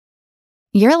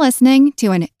You're listening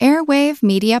to an Airwave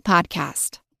Media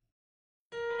Podcast.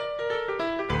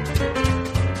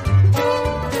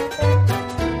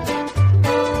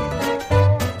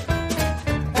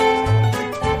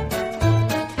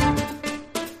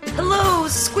 Hello,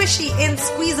 squishy and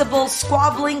squeezable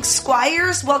squabbling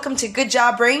squires. Welcome to Good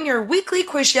Job Brain, your weekly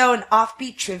quiz show and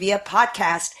offbeat trivia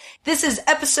podcast. This is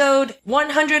episode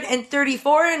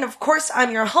 134, and of course,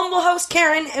 I'm your humble host,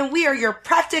 Karen, and we are your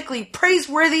practically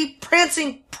praiseworthy,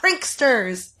 prancing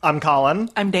pranksters. I'm Colin.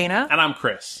 I'm Dana. And I'm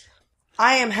Chris.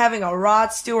 I am having a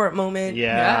Rod Stewart moment.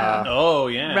 Yeah. Oh,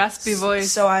 yeah. Raspy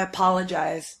voice. So I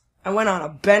apologize. I went on a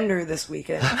bender this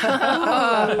weekend. And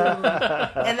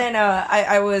then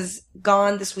I was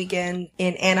gone this weekend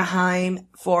in Anaheim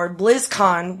for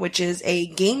BlizzCon, which is a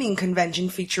gaming convention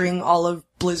featuring all of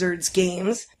Blizzard's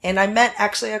games. And I met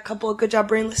actually a couple of Good Job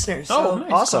Brain listeners. Oh, So,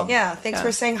 nice. Awesome. yeah, thanks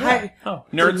for saying hi. Oh,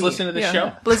 nerds listen to this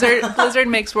show? Blizzard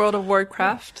makes World of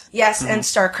Warcraft. Yes, and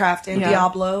StarCraft and Yeah.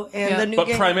 Diablo and Yeah. the new But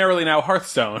game primarily now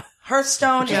Hearthstone,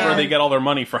 Hearthstone. which is where they get all their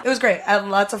money from. It was great. I had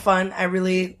lots of fun. I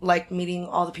really liked meeting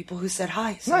all the people who said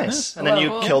hi. So, Nice. And then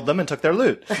you killed them and took their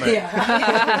loot.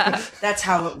 yeah. That's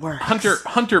how it works.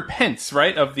 Hunter Pence,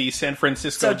 right, of the San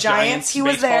Francisco So Giants, he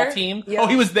was baseball there. team. Yeah. Oh,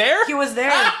 he was there? He was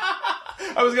there.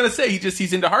 I was going to say,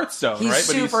 he's into Hearthstone, He's right?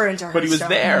 super into Hearthstone. But he was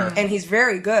there. And he's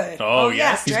very good. Oh,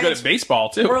 yes. He's good Giants at baseball,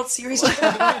 too. World Series.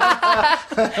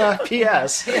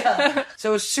 P.S. So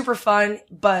it was super fun,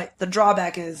 but the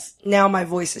drawback is now my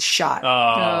voice is shot.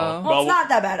 Well, it's not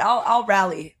that bad. I'll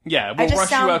rally. Yeah, I we'll just rush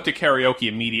sound- you out to karaoke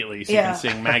immediately so you Yeah. can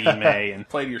sing Maggie May and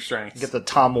play to your strengths. Get the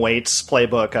Tom Waits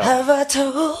playbook up. Have I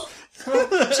told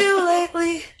you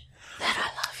lately?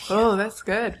 Oh, that's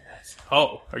good.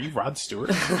 Oh, are you Rod Stewart?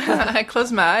 I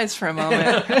closed my eyes for a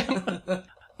moment.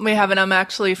 We have an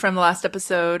actually from the last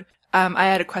episode. I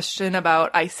had a question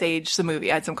about Ice Age the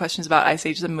movie. I had some questions about Ice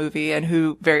Age the movie and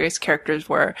who various characters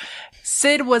were.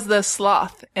 Sid was the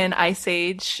sloth in Ice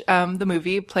Age, the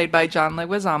movie, played by John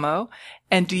Leguizamo.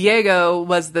 And Diego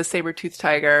was the saber-toothed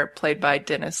tiger, played by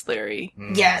Dennis Leary.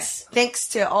 Yes. Thanks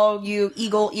to all you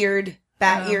eagle-eared,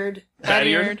 bat-eared,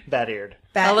 Bat-eared? Bat-eared.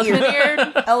 Elephant-eared.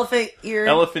 elephant-eared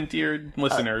Elephant-eared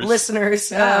listeners.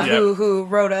 listeners Yep. who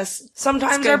wrote us.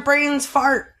 Sometimes our brains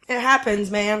fart. It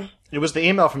happens, man. It was the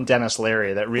email from Dennis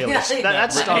Leary that really Yeah.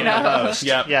 that stung the most.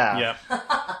 Yep. Yeah. Yep.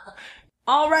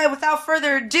 All right, without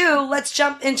further ado, let's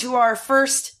jump into our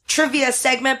first trivia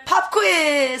segment, Pop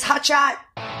Quiz, Hot Shot.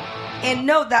 And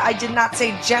note that I did not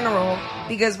say general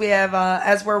because we have,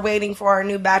 as we're waiting for our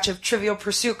new batch of Trivial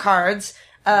Pursuit cards,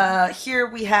 here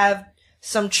we have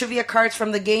some trivia cards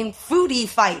from the game Foodie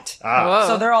Fight. Whoa.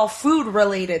 So they're all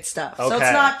food-related stuff. So it's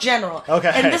Okay. not general.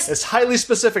 Okay. And this, It's highly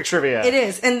specific trivia. it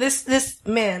is. And this,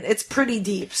 man, it's pretty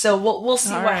deep. So we'll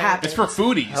see what right. happens. It's for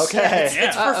foodies. Okay.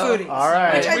 It's for foodies. All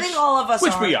right. Which I think all of us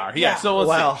Which are. we are. Yeah. So let's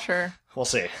Well, see. Sure. we'll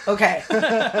see. Okay.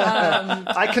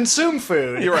 I consume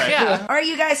food. You're right. Yeah. All right,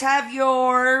 you guys have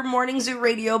your Morning Zoo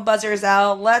radio buzzers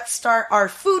out. Let's start our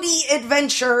foodie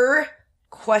adventure.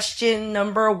 Question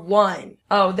number 1.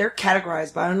 Oh, they're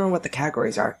categorized, but I don't know what the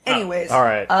categories are. Anyways. All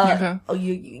right.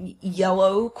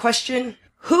 Yellow question.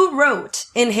 Who wrote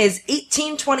in his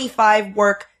 1825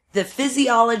 work, The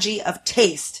Physiology of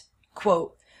Taste,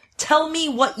 quote, "Tell me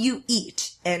what you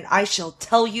eat, and I shall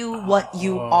tell you what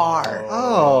you are."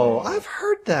 Oh, I've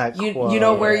heard that You quote.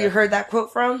 know where you heard that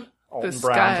quote from? Alton This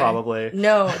Brown, guy. probably.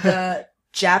 No, the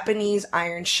Japanese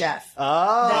Iron Chef.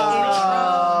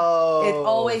 Oh. It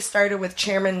always started with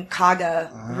Chairman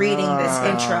Kaga reading this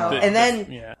intro. And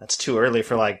then, Yeah. That's too early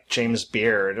for, like, James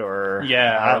Beard or...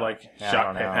 Yeah, or like I Jacques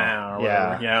don't know. Pepin or Yeah.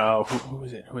 whatever. Yeah. Oh, who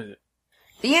is it? Who is it?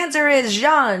 the answer is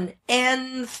Jean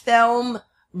Anthelme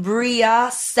Bria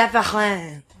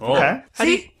Severin. Oh. Okay.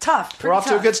 See, tough. We're off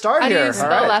to a good start How do here. you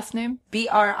spell All right. last name?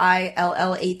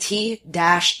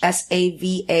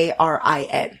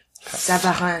 BRILLAT-SAVARIN.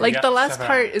 Severin. Like Yeah, the last Severin.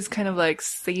 part is kind of like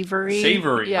savory.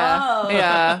 Savory. Yeah. Oh.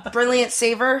 Yeah. Brilliant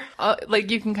savor. Like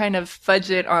you can kind of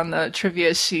fudge it on the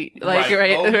trivia sheet, like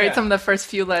Right. Oh, write yeah. some of the first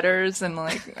few letters, and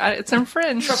like it's in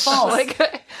French. True false. Like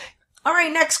All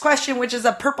right, next question, which is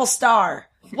a purple star.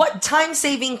 What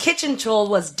time-saving kitchen tool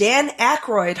was Dan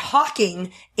Aykroyd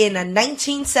hawking in a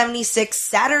 1976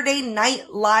 Saturday Night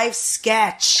Live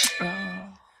sketch?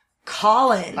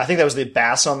 Colin. I think that was the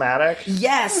Bassomatic.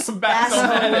 Yes,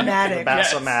 Bassomatic.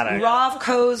 Bassomatic.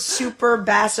 Rovco's Super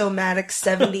Bassomatic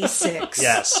 76.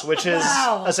 Yes, which is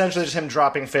Wow. essentially just him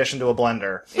dropping fish into a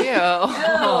blender.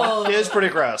 ew. It is pretty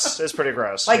gross. It's pretty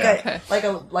gross. Like yeah.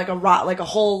 a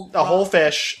whole a whole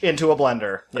fish into a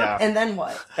blender. Yeah. and then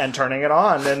what? And turning it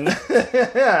on and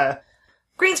yeah.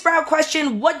 Greensboro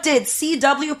question, what did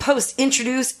CW Post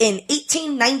introduce in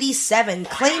 1897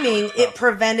 claiming it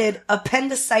prevented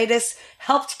appendicitis,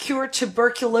 helped cure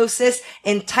tuberculosis,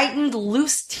 and tightened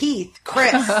loose teeth?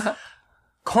 Chris.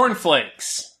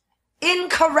 Cornflakes.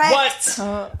 Incorrect.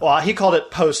 What? Well, he called it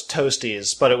Post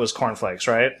Toasties, but it was cornflakes,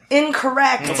 right?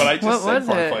 Incorrect. No, but I just What said was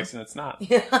it? cornflakes and it's not.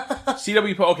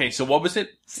 CW. Okay, so what was it?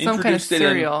 Some kind of Introduced it in-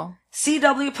 cereal.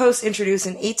 CW Post introduced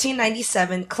in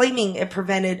 1897 claiming it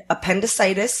prevented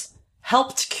appendicitis,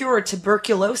 helped cure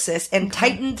tuberculosis, and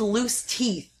tightened loose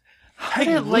teeth.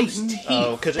 Tightened loose teeth.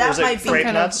 Oh, because That was might it be grape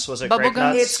kind of nuts? Was it bubble grape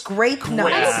gum? nuts? It's grape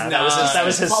nuts. Yeah, that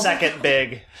was his second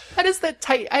big. How does that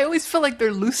tight? I always feel like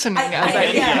they're loosening as I- I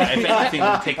yeah. If anything,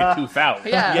 would take a tooth out.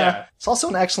 Yeah. It's also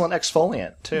an excellent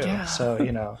exfoliant too. Yeah.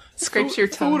 So scrapes your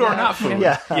tongue. Food or out. not food?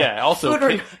 Yeah. Also, Food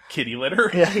or- kitty litter.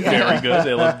 Very good.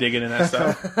 They love digging in that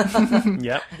stuff.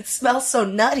 Yep. It smells so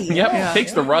nutty. Yep. Yeah.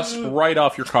 Takes the rust right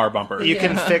off your car bumper. you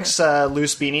can fix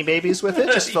loose Beanie Babies with it.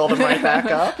 Just fill them right back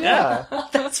up. Yeah,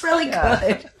 That's really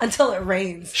good. Until it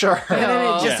rains. sure. And then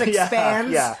it just Yeah,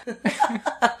 expands. Yeah.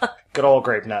 Good old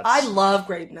grape nuts. I love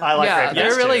grape nuts. I like Yeah, grape they're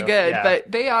nuts really too. good, Yeah. but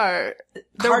they're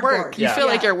Cardboard. work. You Yeah. feel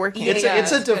like Yeah. you're working. It's Yeah.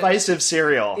 a divisive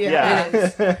cereal. Yeah. It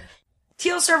is.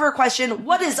 Teal server question.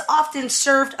 What is often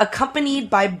served accompanied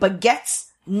by baguettes,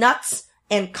 nuts,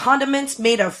 and condiments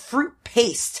made of fruit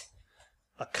paste?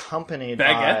 Accompanied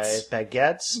Baguettes? by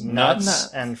baguettes, Nuts.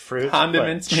 nuts, and fruit.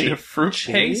 Condiments made of fruit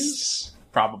cheese? paste?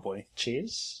 Probably.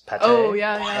 Cheese? Pate? Oh,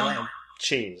 yeah.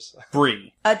 Cheese.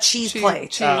 Brie. A cheese plate.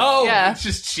 Cheese. Oh, yeah. it's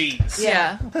just cheese.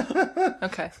 Yeah.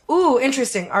 Okay. Ooh,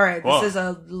 interesting. All right, Whoa. this is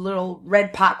a little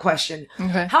red pot question.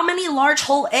 Okay. How many large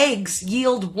whole eggs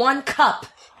yield 1 cup?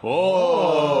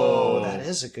 Oh. That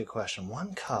is a good question.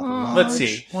 1 cup. Let's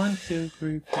see. 1, 2,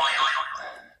 3, 4.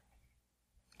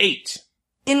 8.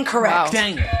 Incorrect. Wow.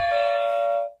 Dang it.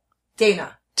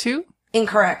 Dana. 2?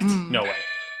 Incorrect. No way.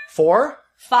 4?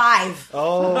 5.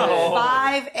 Oh.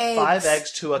 5 eggs. 5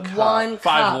 eggs to a cup. 1 cup.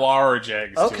 5 large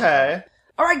eggs. Okay.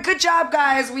 All right, good job,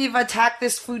 guys. We've attacked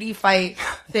this foodie fight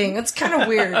thing. It's kind of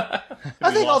weird.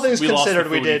 I think all things we lost considered, the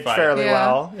we foodie did fight. fairly Yeah.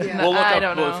 well. Yeah. We'll look I up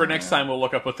don't know. for next time. We'll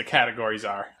look up what the categories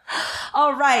are.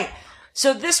 All right.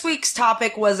 So this week's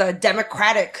topic was a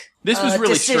democratic This was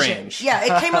really decision. strange. Yeah,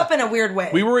 it came up in a weird way.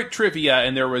 We were at trivia,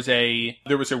 and there was a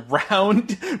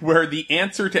round where the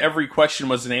answer to every question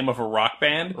was the name of a rock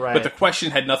band, Right. but the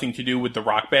question had nothing to do with the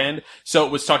rock band. So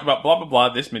it was talking about blah blah blah,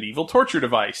 this medieval torture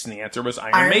device, and the answer was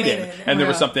Iron Maiden. And there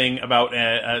was something about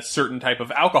a certain type of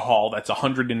alcohol that's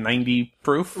 190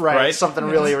 proof, Right. Something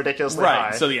really ridiculously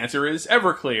Right. high. So the answer is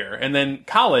Everclear. And then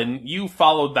Colin, you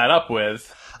followed that up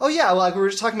with Oh yeah, like we were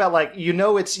just talking about, like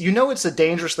it's a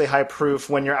dangerously high proof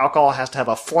when your alcohol has to have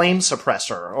a flame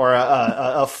suppressor or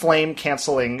a flame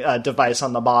canceling device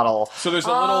on the bottle. So there's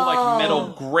a little like metal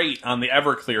grate on the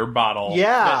Everclear bottle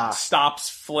Yeah. that stops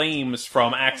flames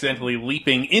from accidentally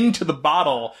leaping into the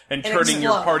bottle and turning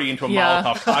your explode. party into a Yeah.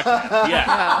 Molotov cocktail.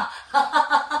 Yeah.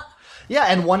 Yeah,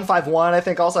 and 151 I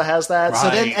think also has that. So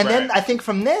then Right, then right. I think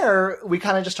from there we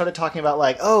kind of just started talking about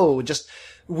like, just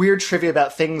weird trivia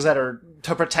about things that are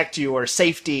to protect you or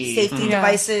safety. Safety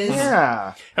devices.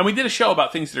 Yeah. And we did a show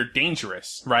about things that are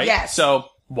dangerous, right? Yes. So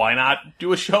why not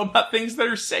do a show about things that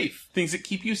are safe? Things that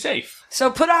keep you safe. So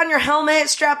put on your helmet,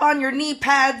 strap on your knee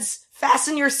pads,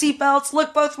 fasten your seatbelts,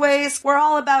 look both ways. We're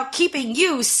all about keeping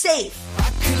you safe. I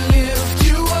can lift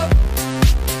you up.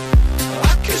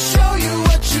 I can show you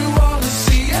what you want to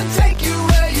see and take you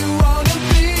where you want to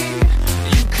be.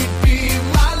 You could be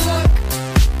my luck.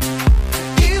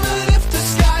 Even if the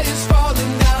sky is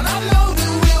falling down, I know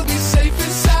that we'll be safe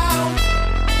and sound.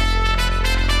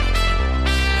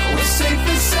 We're safe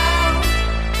and sound.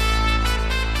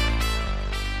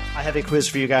 I have a quiz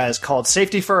for you guys called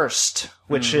Safety First,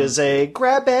 which is a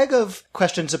grab bag of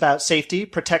questions about safety,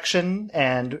 protection,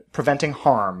 and preventing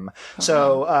harm.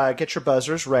 So get your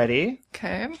buzzers ready.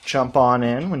 Okay. Jump on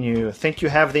in when you think you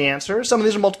have the answer. Some of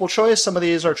these are multiple choice. Some of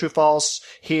these are true false.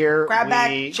 Here Grab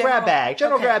bag, general-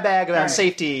 general okay. grab bag about All right.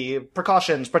 safety,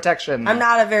 precautions, protection. I'm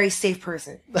not a very safe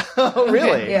person. Oh,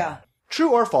 really? Yeah.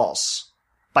 True or false?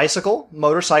 Bicycle,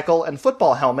 motorcycle, and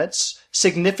football helmets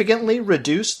significantly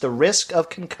reduce the risk of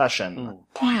concussion.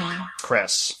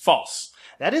 Chris. False.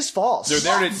 That is false.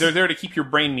 They're there to keep your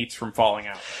brain meats from falling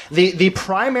out. The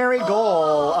primary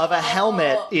goal of a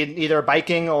helmet in either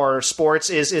biking or sports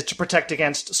is to protect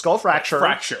against skull fracture,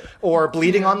 or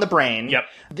bleeding on the brain. Yep.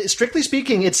 Strictly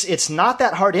speaking, it's not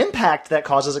that hard impact that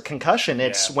causes a concussion.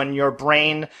 It's when your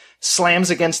brain slams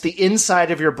against the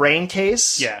inside of your brain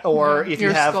case, Yeah. or if Your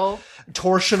you have skull.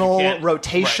 torsional,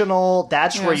 rotational.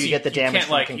 That's where you So get the damage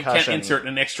from You concussion. can't insert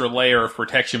an extra layer of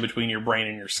protection between your brain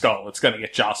and your skull. It's going to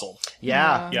get jostled.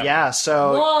 Yeah.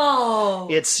 So Whoa.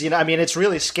 it's, it's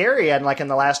really scary. And like in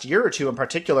the last year or two in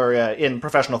particular, in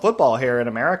professional football here in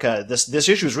America, this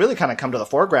issue's really kind of come to the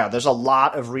foreground. There's a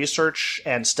lot of research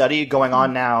and study going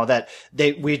on now that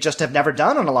we just have never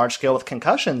done on a large scale with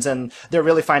concussions. And they're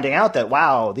really finding out that,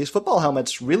 wow, these football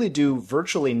helmets really do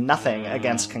virtually nothing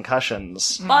against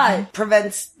concussions. But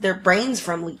prevents their brains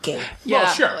from leaking. Yeah,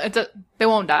 Well, sure. They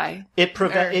won't die. It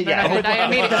prevents, They're not gonna die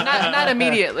immediately. Not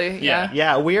immediately. Yeah.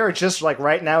 Yeah, we are just like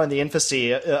right now in the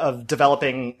infancy of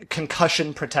developing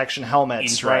concussion protection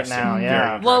helmets right now. Interesting. Yeah.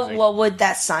 Very Well, what would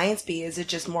that science be? Is it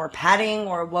just more padding,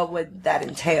 or what would that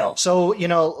entail? So,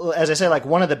 as I say, like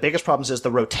one of the biggest problems is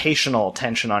the rotational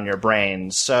tension on your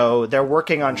brain. So they're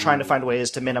working on trying to find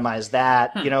ways to minimize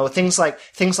that. Things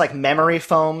like memory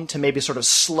foam to maybe sort of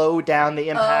slow down the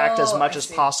impact as much as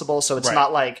possible. So it's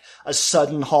not like a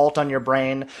sudden halt on your brain.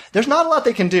 There's not a lot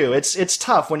they can do. It's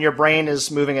tough when your brain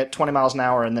is moving at 20 miles an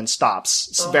hour and then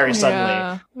stops very suddenly.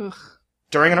 Yeah. Ugh.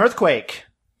 During an earthquake,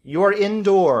 you are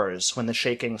indoors when the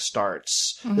shaking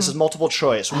starts. This is multiple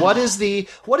choice. What is the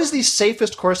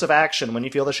safest course of action when you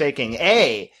feel the shaking?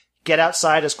 A, get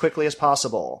outside as quickly as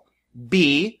possible.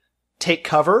 B, take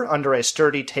cover under a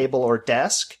sturdy table or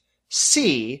desk.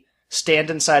 C, stand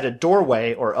inside a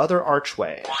doorway or other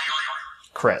archway.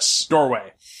 Chris.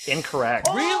 Doorway. Incorrect.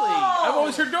 Really? I've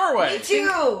always heard doorway. Me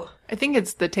too. I think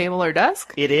it's the table or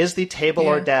desk. It is the table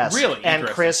or desk. Really? And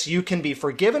Interesting. Chris, you can be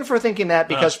forgiven for thinking that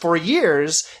because for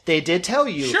years they did tell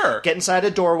you, Sure. get inside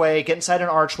a doorway, get inside an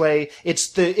archway.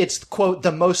 It's quote,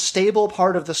 the most stable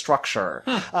part of the structure.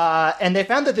 And they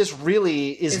found that this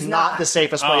really is not the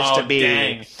safest place to be.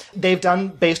 Dang. They've done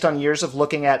based on years of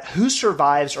looking at who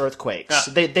survives earthquakes.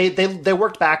 They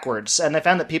worked backwards and they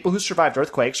found that people who survived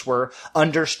earthquakes were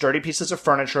under sturdy pieces of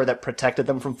furniture that protected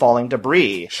them from falling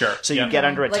debris. Sure. So you Yep. get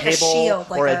under a Like a table shield,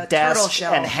 like or a a desk turtle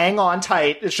shell. and hang on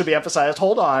tight. It should be emphasized.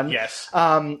 Hold on. Yes.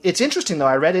 It's interesting though.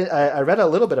 I read a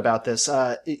little bit about this.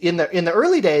 In the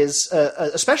early days,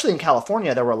 especially in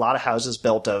California, there were a lot of houses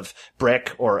built of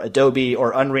brick or adobe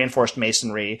or unreinforced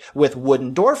masonry with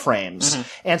wooden door frames.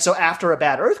 And so after a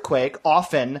bad earthquake,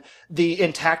 often the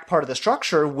intact part of the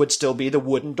structure would still be the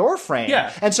wooden door frame.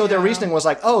 Yeah. And so their reasoning was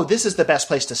like, oh, this is the best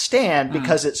place to stand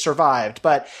because it survived.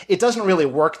 But it doesn't really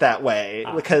work that way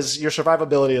because your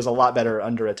survivability is a lot better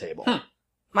under a table.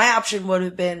 My option would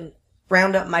have been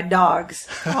round up my dogs.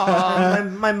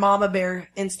 my mama bear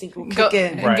instinct will Go kick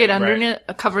in. and Right, get right. underneath,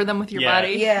 cover them with your Yeah.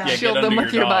 body. Yeah. Yeah, Shield get them under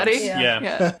with your dogs. body.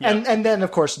 Yeah. And then,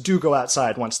 of course, do go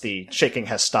outside once the shaking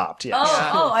has stopped. Yes.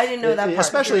 Oh, I didn't know that part.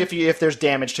 Especially if there's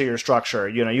damage to your structure,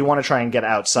 you want to try and get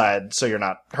outside so you're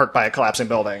not hurt by a collapsing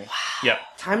building. Yep.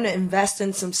 Time to invest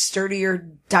in some sturdier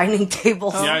dining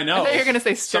tables. Yeah, I know. I thought you were going to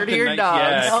say Something sturdier nice- dogs.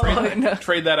 Yeah, Oh, no.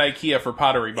 trade that IKEA for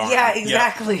Pottery Barn. Yeah,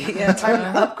 exactly. Yeah, time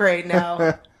to upgrade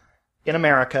now. In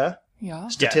America, Yeah.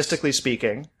 statistically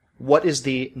speaking, what is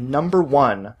the number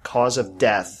one cause of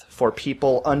death for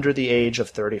people under the age of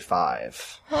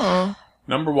 35?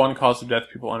 Number one cause of death,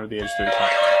 people under the age of 35.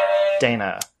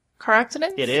 Dana. Car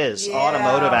accidents? It is. Yeah.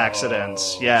 Automotive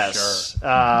accidents. Yes.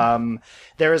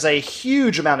 There is a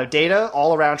huge amount of data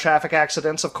all around traffic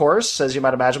accidents, of course, as you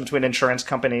might imagine, between insurance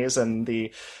companies and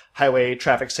the Highway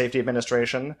Traffic Safety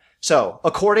Administration. So,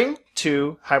 according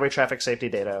to Highway Traffic Safety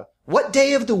data, what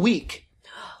day of the week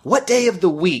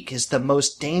is the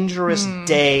most dangerous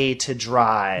day to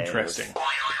drive? Interesting.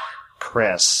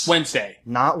 Chris. Wednesday.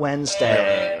 Not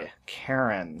Wednesday.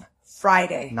 Karen.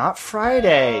 Friday. Not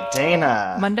Friday.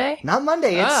 Dana. Monday? Not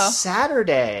Monday. It's Oh.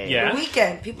 Saturday. Yeah.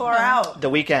 Weekend. People are out. The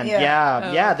weekend,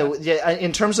 Yeah. yeah.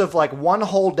 In terms of like one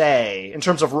whole day, in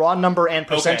terms of raw number and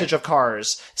percentage of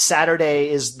cars, Saturday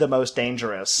is the most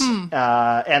dangerous.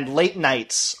 And late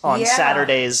nights on Yeah.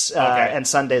 Saturdays and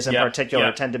Sundays in Yep, particular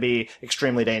yep. tend to be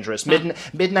extremely dangerous.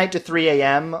 Midnight to 3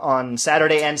 a.m. on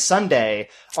Saturday and Sunday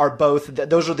are both,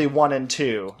 those are the 1 and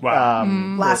 2. Wow.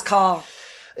 Last call.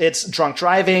 It's drunk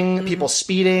driving, people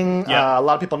speeding, Yeah. a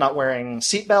lot of people not wearing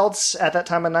seatbelts at that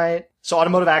time of night. So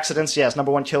automotive accidents, yes,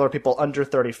 number one killer, people under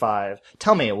 35.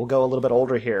 Tell me, we'll go a little bit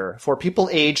older here. For people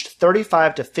aged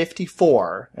 35 to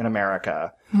 54 in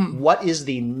America, what is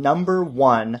the number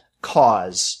one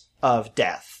cause of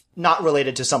death? Not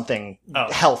related to something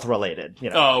health related,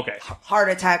 Oh, okay. Heart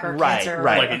attack or Right, cancer.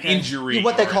 right. Like an injury.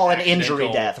 What they or call an accidental-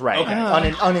 injury death, right.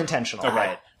 Okay. Unintentional,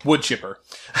 right. Wood chipper.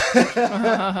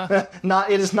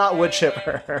 It is not wood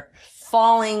chipper.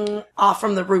 Falling off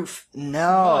from the roof.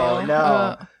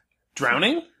 No.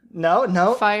 Drowning?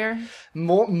 No. Fire.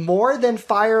 More than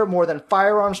fire, more than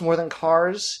firearms, more than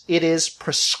cars. It is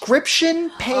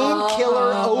prescription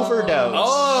painkiller overdose.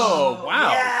 Oh,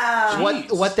 wow.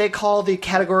 Yeah. What they call the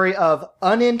category of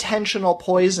unintentional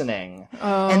poisoning.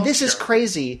 And this is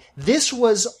crazy. This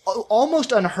was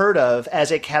almost unheard of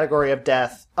as a category of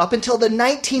death up until the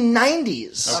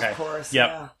 1990s. Okay. Of course. Yep.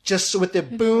 Yeah. Just with the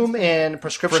boom in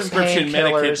prescription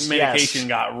painkillers, medication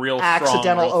got real strong.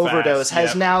 accidental real overdose fast. has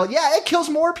Yep. now, it kills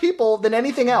more people than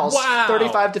anything else. Wow.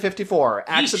 35 to 54.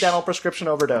 Accidental prescription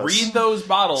overdose. Read those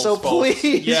bottles, So folks.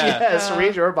 please, Yeah.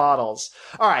 read your bottles.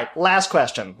 All right, last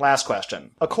question.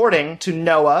 According to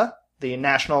NOAA, the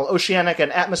National Oceanic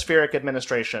and Atmospheric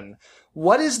Administration,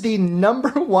 what is the number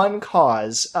one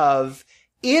cause of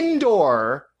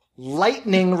indoor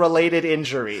lightning-related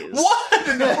injuries? What?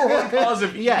 The number one cause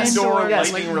of Yes. indoor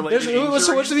Yes. lightning-related So which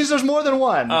injuries? means there's more than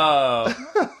one.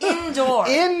 Indoor.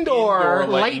 Indoor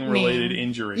lightning-related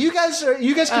injuries. You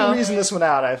guys can reason this one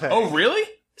out, I think. Oh, really?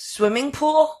 Swimming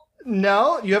pool.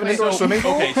 No? You have an indoor swimming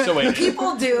pool? Okay, so wait.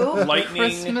 People do. Lightning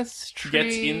Christmas tree.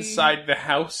 gets inside the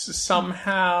house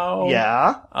somehow.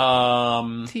 Yeah.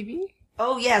 TV.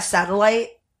 Oh yeah, satellite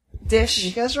dish.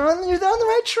 You guys are on the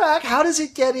right track. How does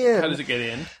it get in? How does it get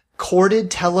in? Corded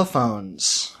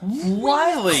telephones.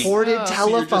 Really? Corded So you're just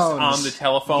telephones. on the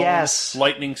telephone. Yes.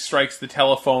 Lightning strikes the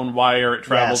telephone wire. It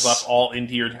travels Yes. up all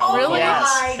into your telephone. Really?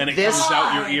 Yes. And it This- comes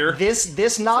out your ear.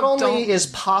 This not only don't- is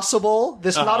possible,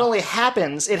 this not only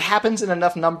happens, it happens in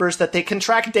enough numbers that they can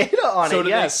track data on So it. did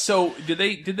Yes.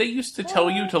 did they used to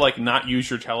tell you to like not use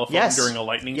your telephone Yes. during a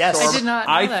lightning Yes. storm? I did not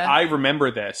know that. I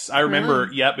remember this. I remember.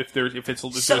 Yep. If there's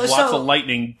So- lots so- of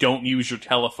lightning, don't use your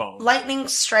telephone. Lightning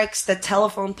strikes the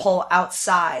telephone pole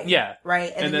outside. Yeah.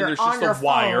 Right. And then then you're there's on just your a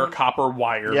wire, phone. copper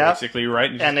wire, Yep. basically, right?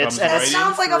 And just it's- comes and That right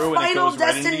sounds like a through, and it Final goes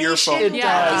right into your Destination. phone. It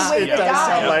does. way It to does die.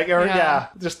 sound like, Yeah.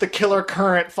 just the killer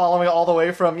current following all the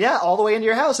way from, all the way into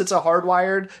your house. It's a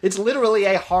hardwired, it's literally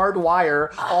a hard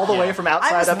wire all the way from I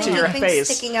outside was up to thinking your things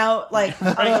face. sticking out like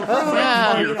of the room.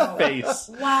 Yeah. you Your know. face.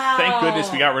 Wow. Thank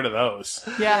goodness we got rid of those.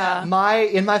 Yeah.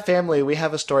 In my family, we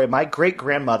have a story. My great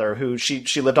grandmother, who she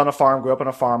lived on a farm, grew up on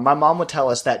a farm. My mom would tell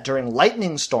us that during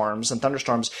lightning storms and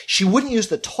thunderstorms, she wouldn't use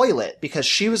the toilet because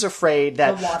she was afraid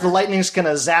that the lightning's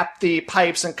gonna zap the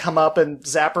pipes and come up and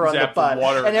zap her on the Zap the butt.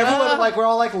 water. And everyone we're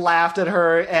all laughed at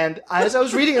her. And as I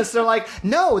was reading this, they're like,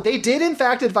 no, they did in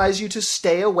fact advise you to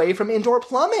stay away from indoor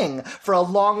plumbing for a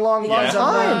long, long, long Yeah.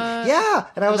 time. Yeah.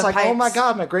 And I was The like, oh my pipes.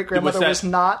 God, my great grandmother was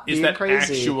not Is being that crazy.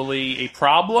 actually a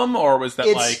problem, or was that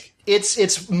like?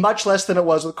 It's much less than it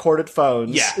was with corded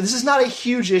phones. Yeah. This is not a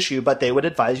huge issue, but they would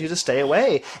advise you to stay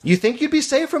away. You think you'd be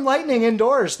safe from lightning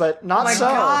indoors, but not Oh my so.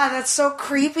 God, that's so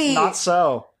creepy. Not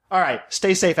so. All right,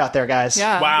 stay safe out there, guys.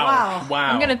 Yeah. Wow.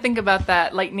 I'm gonna think about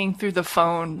that lightning through the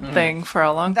phone thing for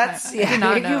a long time. That's I did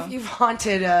not know. You've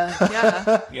haunted.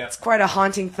 Yeah. Yeah. It's quite a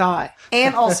haunting thought.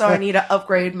 And also, I need to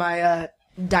upgrade my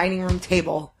dining room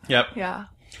table. Yep. Yeah.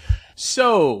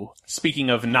 So, speaking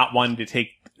of not wanting to take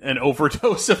an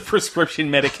overdose of prescription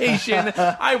medication,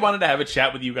 I wanted to have a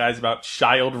chat with you guys about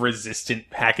child-resistant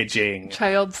packaging.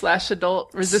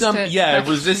 Child/adult resistant.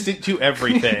 Resistant to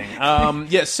everything.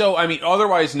 So, I mean,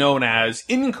 otherwise known as,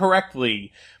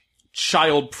 incorrectly,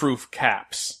 child-proof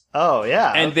caps. Oh,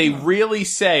 yeah. And they really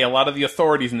say, a lot of the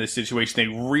authorities in this situation,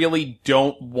 they really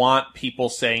don't want people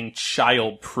saying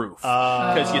child-proof.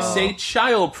 Because you say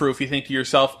child-proof, you think to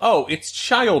yourself, oh, it's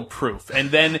child-proof.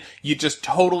 And then you just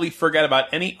totally forget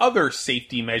about any other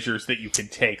safety measures that you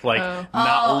could take, like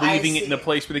not leaving it in a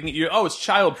place where they can get you, oh, it's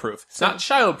child-proof. It's not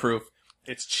child-proof.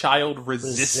 It's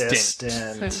child-resistant.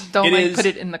 Resistant. So don't It like is- put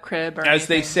it in the crib or As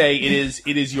they anything. say,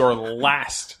 it is your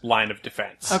last line of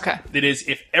defense. Okay. It is,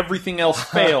 if everything else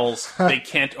fails, they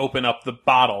can't open up the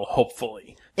bottle,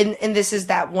 hopefully. And this is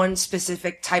that one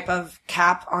specific type of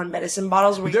cap on medicine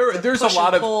bottles where you have to There's a push lot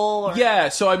and of pull or... yeah.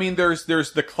 So I mean, there's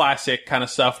the classic kind of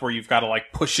stuff where you've got to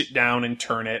like push it down and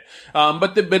turn it.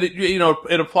 But it,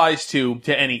 it applies to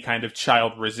any kind of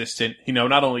child resistant.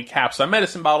 Not only caps on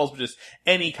medicine bottles, but just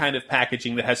any kind of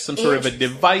packaging that has some sort of a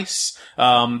device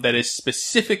that is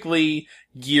specifically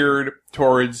geared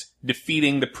towards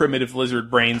defeating the primitive lizard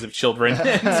brains of children,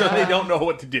 so they don't know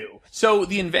what to do. So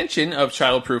the invention of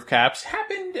childproof caps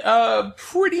happened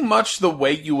pretty much the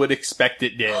way you would expect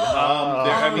it did. It's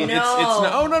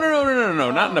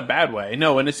not in a bad way.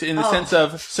 No, and it's in the sense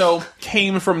of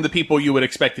came from the people you would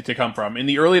expect it to come from. In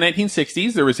the early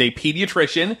 1960s, there was a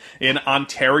pediatrician in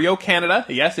Ontario, Canada.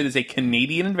 Yes, it is a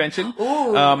Canadian invention.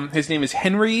 His name is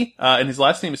Henry, and his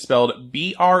last name is spelled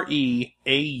Breault,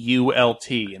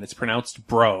 and it's pronounced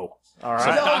bro. All So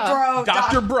right.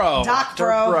 Dr. Bro.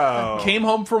 Bro. Came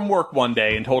home from work one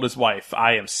day and told his wife,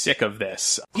 I am sick of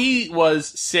this. He was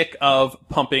sick of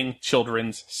pumping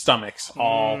children's stomachs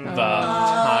all the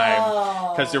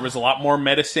time. Because there was a lot more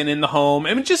medicine in the home.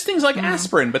 I mean, just things like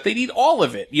aspirin, but they'd eat all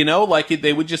of it, you know? Like,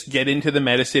 they would just get into the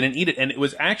medicine and eat it. And it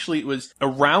was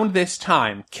around this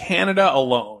time, Canada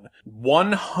alone,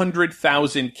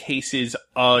 100,000 cases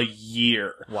a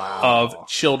year of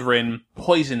children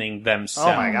poisoning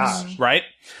themselves. Oh my gosh. Right?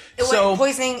 Wait,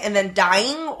 poisoning and then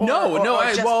dying? Or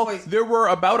just poison? There were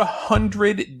about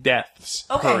 100 deaths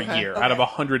per year out of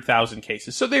 100,000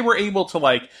 cases. So they were able to,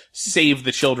 like, save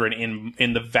the children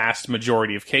in the vast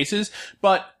majority of cases.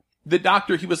 But the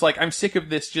doctor, he was like, I'm sick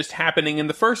of this just happening in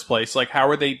the first place. Like, how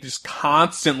are they just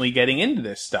constantly getting into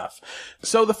this stuff?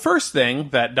 So the first thing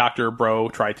that Dr. Bro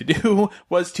tried to do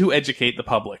was to educate the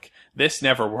public. This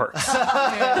never works.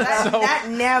 That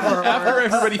never works. After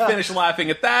everybody finished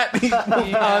laughing at that, he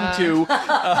moved on to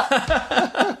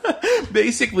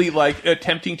basically like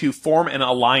attempting to form an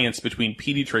alliance between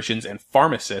pediatricians and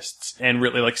pharmacists and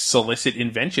really like solicit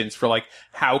inventions for like,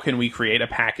 how can we create a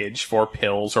package for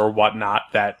pills or whatnot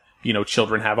that, you know,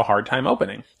 children have a hard time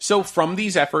opening. So from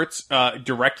these efforts,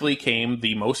 directly came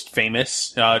the most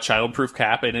famous child-proof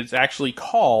cap, and it's actually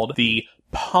called the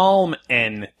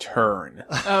Palm-N turn.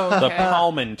 Oh, okay. The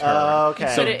Palm-N turn. Okay.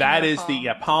 So Put it in that your is palm. the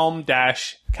Palm-N-turn.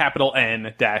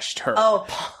 Oh,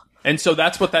 And so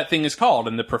that's what that thing is called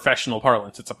in the professional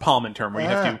parlance. It's a Palm-N turn where you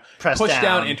have to Press push down.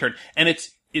 down and turn. And it's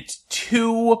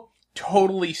two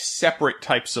totally separate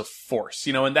types of force,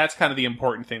 you know, and that's kind of the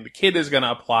important thing. The kid is going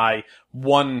to apply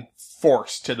one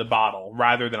force to the bottle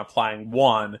rather than applying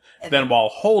one, then while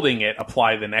holding it,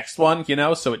 apply the next one, you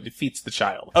know, so it defeats the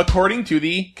child. According to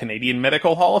the Canadian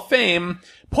Medical Hall of Fame,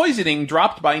 poisoning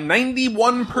dropped by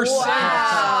 91%.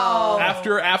 Wow.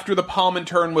 After the Palm-N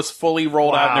turn was fully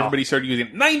rolled out and everybody started using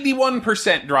it.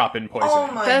 91% drop in poisoning.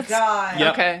 Oh my That's- god.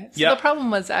 Yep. Okay. So Yep. the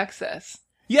problem was access.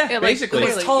 Yeah, Like, basically.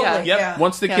 clearly, Totally. yeah. Yeah.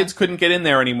 Once the Yeah. kids couldn't get in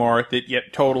there anymore, that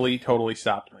totally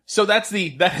stopped. So that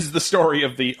is the story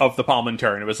of the Palm-N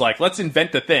turn. It was like, let's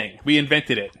invent a thing. We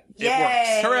invented it. It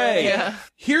Yay. works. Hooray! Yeah.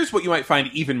 Here's what you might find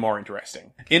even more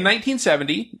interesting. In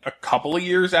 1970, a couple of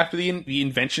years after the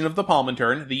invention of the Palm-N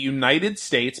turn, the United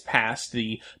States passed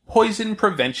the Poison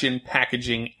Prevention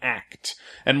Packaging Act.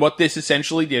 And what this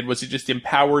essentially did was it just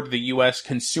empowered the U.S.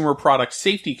 Consumer Product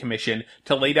Safety Commission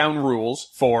to lay down rules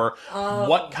for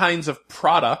what kinds of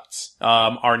products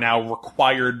are now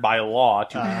required by law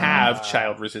to have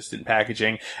child-resistant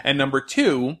packaging. And number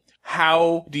two,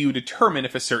 how do you determine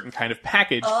if a certain kind of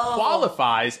package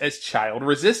qualifies as child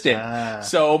resistant?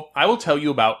 So I will tell you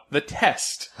about the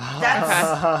test.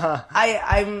 That's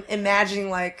I'm imagining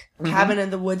like cabin in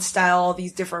the woods style, all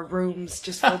these different rooms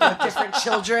just filled with different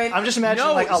children. I'm just imagining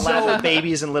No, like a lab so- with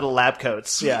babies in little lab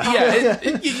coats. Yeah.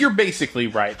 Yeah, you're basically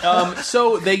right.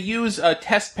 So they use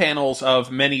test panels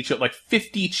of many, like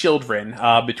 50 children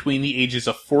between the ages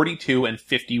of 42 and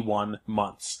 51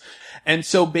 months. And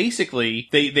so basically,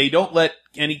 they don't let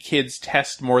any kids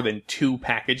test more than 2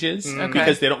 packages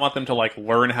because they don't want them to like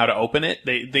learn how to open it.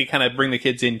 They kind of bring the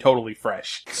kids in totally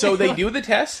fresh. So they do the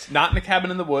test, not in a cabin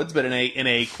in the woods, but in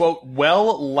a quote,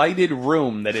 well-lighted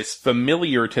room that is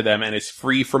familiar to them and is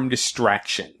free from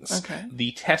distractions. Okay.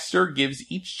 The tester gives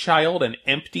each child an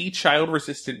empty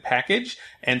child-resistant package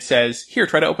and says, here,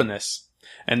 try to open this.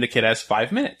 And the kid has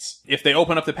 5 minutes. If they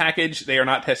open up the package, they are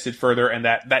not tested further, and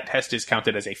that test is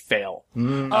counted as a fail.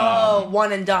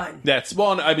 One and done. That's,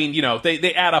 well, I mean, you know,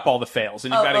 they add up all the fails,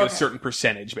 and you've got to get okay. a certain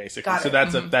percentage, basically. Got So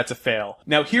it. that's a fail.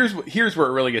 Now, here's where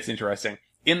it really gets interesting.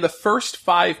 In the first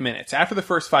 5 minutes, after the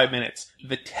first 5 minutes,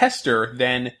 the tester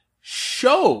then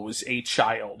shows a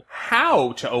child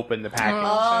how to open the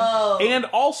package. And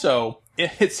also,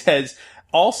 it says,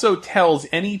 also tells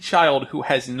any child who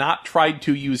has not tried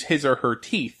to use his or her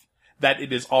teeth that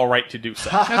it is all right to do so.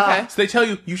 Okay. So they tell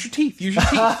you, use your teeth, use your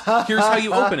teeth. Here's how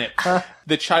you open it.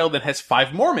 The child then has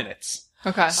 5 more minutes.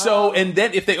 Okay. So, and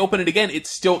then if they open it again,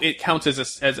 it counts as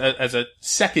a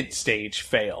second stage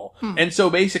fail. And so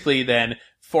basically then,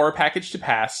 for a package to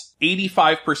pass,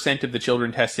 85% of the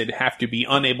children tested have to be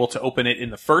unable to open it in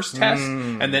the first test,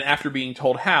 and then after being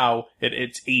told how,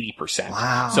 it's 80%.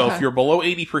 Wow. So Okay. if you're below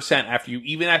 80% after you tell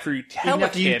Even a after you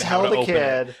kid tell how to the open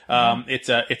kid.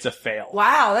 it, it's a fail.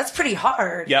 Wow, that's pretty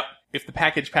hard. Yep. If the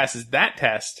package passes that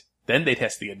test, then they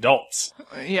test the adults.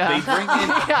 Yeah. They bring in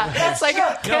Yeah. It's like,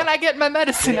 can I get my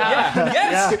medicine out? Yeah,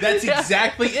 yes, Yeah. that's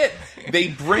exactly it. They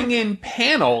bring in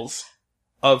panels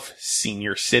of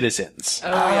senior citizens. Oh,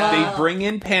 yeah. They bring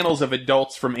in panels of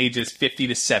adults from ages 50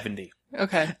 to 70.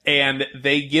 Okay. And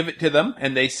they give it to them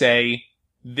and they say,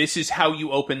 this is how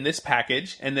you open this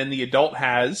package, and then the adult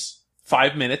has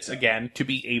 5 minutes again to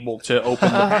be able to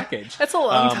open the package. That's a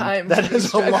long time. That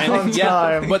is a long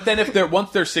time. But then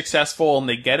once they're successful and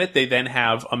they get it, they then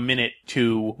have a minute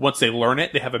once they learn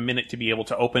it, they have a minute to be able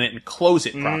to open it and close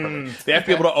it properly. They have to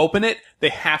be able to open it. They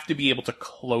have to be able to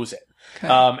close it. Okay.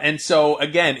 And so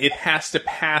again, it has to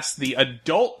pass the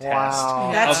adult test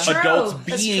That's of true. adults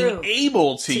That's being true.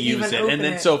 able to use even it. open And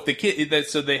then it. so if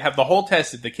so they have the whole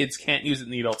test. If the kids can't use it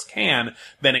and the adults can,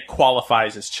 then it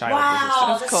qualifies as child resistant.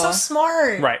 Wow, that's cool. so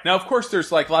smart. Right. Now, of course,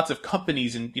 there's like lots of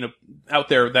companies and, out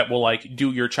there that will like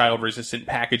do your child resistant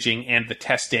packaging and the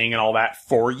testing and all that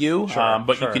for you.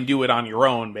 But you can do it on your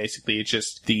own, basically. It's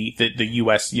just the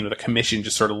US, the commission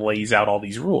just sort of lays out all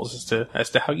these rules as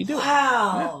to how you do it.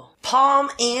 Wow. Palm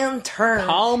and Turn.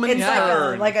 Palm and it's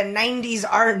Turn. like a 90s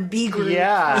R&B group.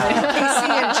 Yeah.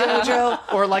 Casey and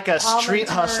JoJo. Or like a Palm street and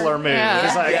Turn. hustler move. Yeah.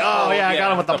 He's like, oh yeah, I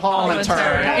got him with the palm and turn.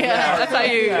 Yeah, that's how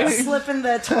you. Slipping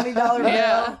the $20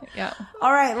 bill. Yeah.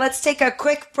 All right, let's take a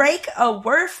quick break. A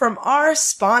word from our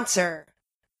sponsor.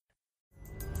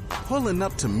 Pulling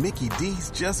up to Mickey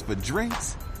D's just for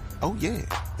drinks? Oh yeah,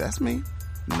 that's me.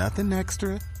 Nothing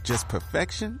extra, just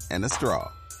perfection and a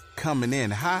straw. Coming in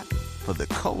hot for the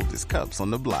coldest cups on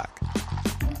the block.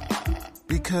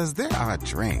 Because there are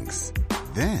drinks.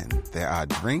 Then there are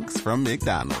drinks from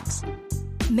McDonald's.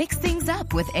 Mix things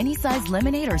up with any size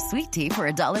lemonade or sweet tea for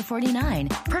 $1.49.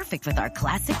 Perfect with our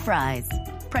classic fries.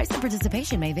 Price and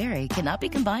participation may vary. Cannot be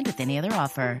combined with any other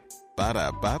offer.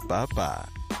 Ba-da-ba-ba-ba.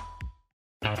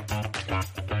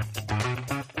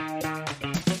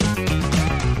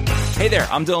 Hey there,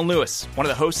 I'm Dylan Lewis, one of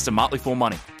the hosts of Motley Fool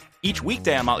Money. Each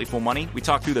weekday on Motley Fool Money, we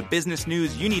talk through the business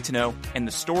news you need to know and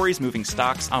the stories moving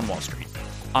stocks on Wall Street.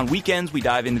 On weekends, we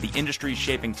dive into the industries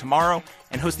shaping tomorrow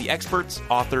and host the experts,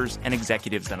 authors, and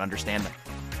executives that understand them.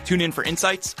 Tune in for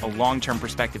insights, a long-term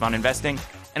perspective on investing,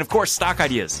 and of course, stock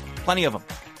ideas. Plenty of them.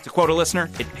 To quote a listener,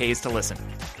 it pays to listen.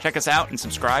 Check us out and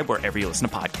subscribe wherever you listen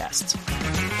to podcasts.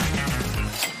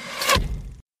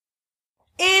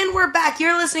 And we're back.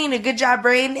 You're listening to Good Job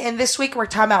Brain, and this week we're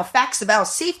talking about facts about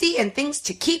safety and things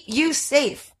to keep you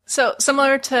safe. So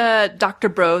similar to Dr.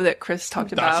 Bro that Chris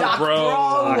talked about. Dr.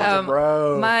 Bro.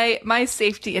 Bro. My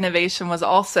safety innovation was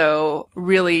also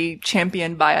really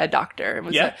championed by a doctor. It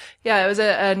was it was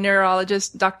a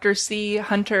neurologist, Dr. C.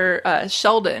 Hunter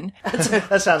Sheldon.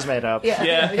 That sounds made up.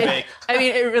 Yeah. Fake. I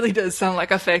mean, it really does sound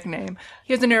like a fake name.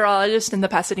 He was a neurologist in the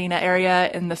Pasadena area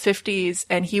in the 50s,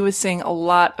 and he was seeing a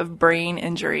lot of brain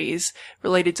injuries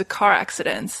related to car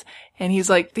accidents. And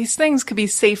he's like, these things could be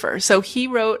safer. So he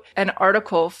wrote an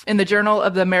article in the Journal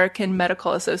of the American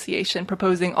Medical Association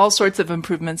proposing all sorts of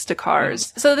improvements to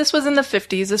cars. So this was in the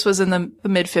 50s. This was in the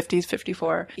mid 50s,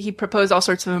 54. He proposed all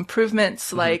sorts of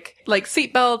improvements like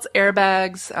seatbelts,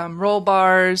 airbags, roll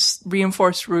bars,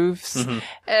 reinforced roofs.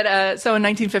 And so in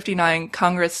 1959,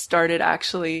 Congress started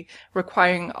actually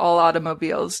requiring all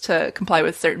automobiles to comply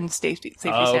with certain safety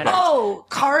standards. Oh,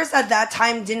 cars at that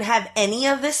time didn't have any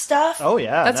of this stuff? Oh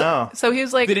yeah, So he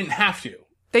was like, They didn't have to.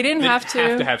 They didn't have have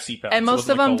to to have seatbelts. and It most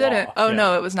wasn't of them like the didn't. law. Oh Yeah.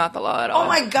 no, it was not the law at all. Oh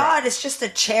my God, it's just a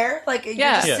chair? Like, you're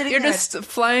Yeah, just sitting you're there. just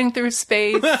flying through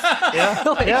space yeah.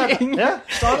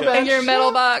 Stone bench. in your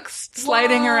metal box,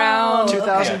 sliding around.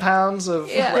 2,000 pounds of.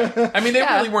 Yeah. I mean, they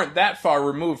Yeah. really weren't that far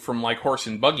removed from like horse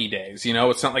and buggy days.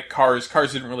 It's not like cars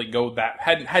didn't really go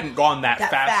hadn't gone that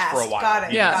fast for a while. Got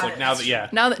it. Yeah. It's like now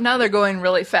that Now they're going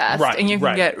really fast, Right, and you can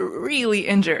right. get really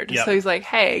injured. Yep. So he's like,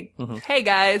 "Hey, hey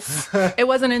guys!" It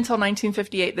wasn't until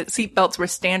 1958 that seatbelts were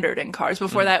standard in cars.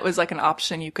 Before that, it was like an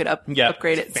option you could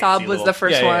upgrade it. Fancy Saab was little- the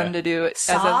first yeah, yeah. one to do it.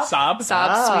 Saab? Saab?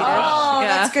 Saab Swedish. Oh, yeah.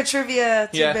 that's good trivia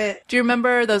Yeah. tidbit. Do you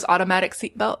remember those automatic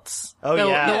seatbelts? Oh, the,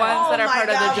 yeah. the ones that Oh are my part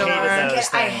God, of the I door. hated Those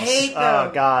I things. hate Oh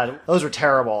them. god, those were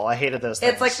terrible. I hated those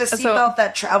things. It's like the So- seatbelt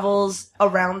that travels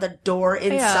around the door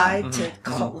inside to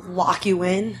lock you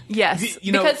in. Yes,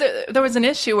 You know- because there was an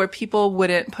issue where people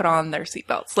wouldn't put on their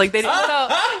seatbelts. Like they didn't.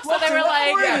 So they were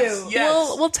like, Yes,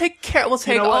 yes. "We'll take care. We'll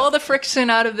take know what? all the friction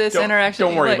out of this interaction.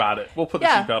 Don't worry Like, about it. We'll put the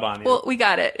Yeah, seatbelt on you. well, we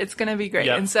got it. It's gonna be great."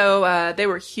 Yep. And so they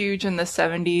were huge in the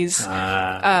 70s.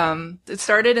 It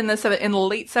started in the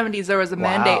late 70s. There was a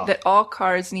mandate that all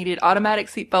cars needed automatic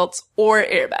seatbelts or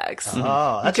airbags.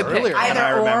 Oh, that's You could pick earlier than either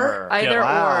I or. remember. Either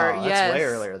Wow, or, that's yes. way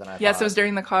earlier than I thought. Yes, it was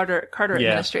during the Carter Yeah.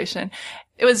 administration.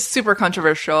 It was super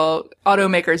controversial.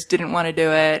 Automakers didn't want to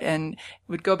do it, and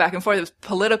would go back and forth. It was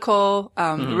political.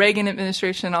 The Reagan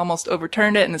administration almost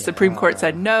overturned it, and the Supreme Court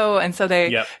said no. And so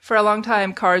for a long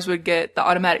time, cars would get the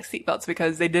automatic seatbelts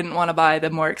because they didn't want to buy the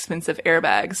more expensive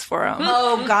airbags for them.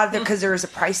 Oh God, because there was a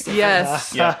price difference.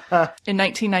 Yes. Yeah. In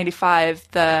 1995,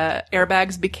 the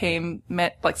airbags became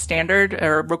like standard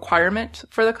or requirement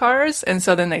for the cars, and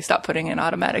so then they stopped putting in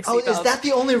automatic seatbelts. Oh, is that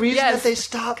the only reason that they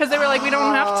stopped? Because they were like, we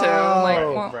don't have to. I'm like,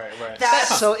 well, Right.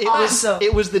 That's So it awesome.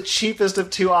 was the cheapest of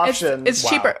two options. It's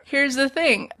cheaper. Here's the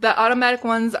thing: the automatic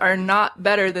ones are not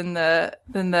better than the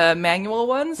manual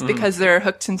ones because they're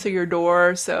hooked into your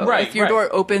door. So if your door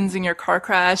opens in your car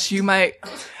crash, you might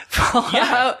fall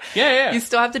out. Yeah. You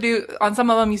still have to do on some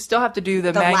of them. You still have to do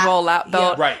the manual lap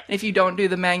belt. Right. If you don't do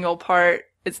the manual part,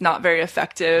 it's not very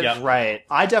effective. Yeah. Right.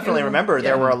 I definitely remember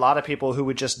there were a lot of people who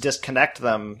would just disconnect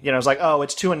them. You know, it's like, oh,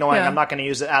 it's too annoying. Yeah. I'm not going to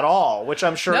use it at all, which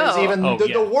I'm sure is No. even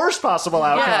the worst possible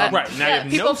outcome. Yeah. Right. Now you have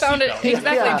people no found it seatbelt.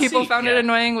 exactly. Yeah. People found it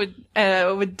annoying.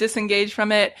 Would disengage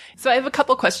from it. So I have a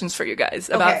couple questions for you guys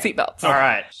about Okay. seatbelts. All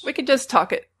right. We could just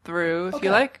talk it through if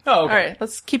you like. Oh, okay. All right.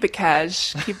 Let's keep it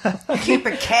cash. Keep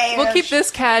it cash. We'll keep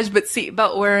this cash, but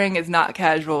seatbelt wearing is not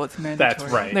casual. It's mandatory.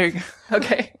 That's right. There you go.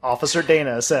 Okay. Officer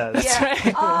Dana says.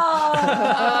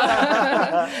 Yeah.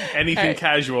 Anything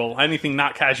casual, anything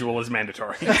not casual is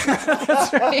mandatory.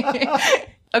 That's right.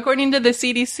 According to the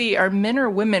CDC, are men or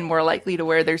women more likely to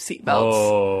wear their seatbelts?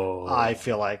 Oh. I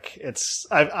feel like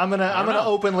I'm gonna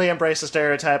openly embrace a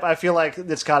stereotype. I feel like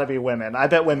it's got to be women. I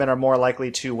bet women are more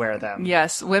likely to wear them.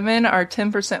 Yes, women are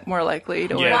 10% more likely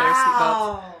to wear Yeah. their seatbelts.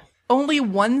 Wow. Only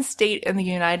one state in the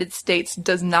United States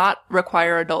does not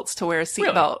require adults to wear a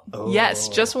seatbelt. Yes,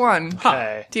 just one.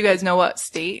 Okay. Do you guys know what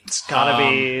state? It's got to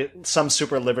be some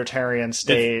super libertarian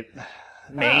state.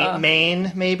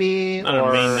 Maine, maybe, I don't know,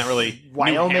 or Maine, not really.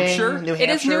 Wyoming, New Hampshire? New It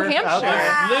is New Hampshire. Hampshire.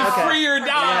 Okay. Live free or die.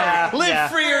 Yeah. Live Yeah.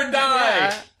 free or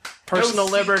die. Personal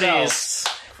No liberties.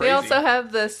 seatbelts. They also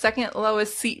have the second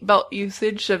lowest seatbelt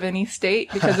usage of any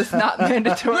state because it's not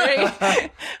mandatory.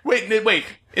 Wait.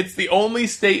 It's the only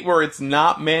state where it's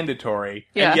not mandatory,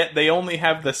 Yeah. and yet they only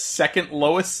have the second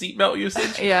lowest seatbelt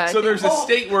usage. Yeah, I So think- there's a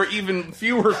state where even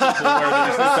fewer people wear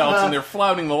their seatbelts, and they're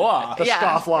flouting the law. The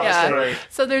scofflaw state. Right.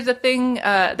 So there's a thing,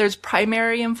 there's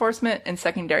primary enforcement and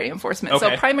secondary enforcement.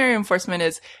 Okay. So primary enforcement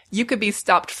is you could be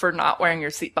stopped for not wearing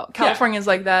your seatbelt. California's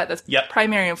like that. That's Yep.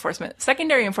 primary enforcement.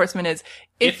 Secondary enforcement is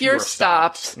if If you're you're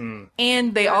stopped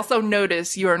and they also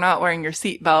notice you are not wearing your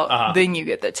seatbelt, then you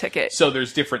get the ticket. So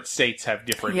there's different states have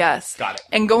different. Yes. Got it.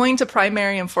 And going to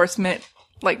primary enforcement,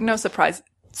 like no surprise,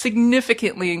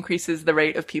 significantly increases the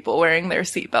rate of people wearing their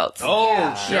seatbelts.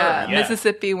 Oh, sure. Yeah,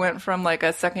 Mississippi went from like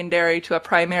a secondary to a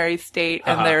primary state,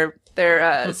 and their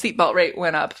seatbelt rate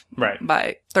went up Right.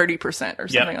 by 30% or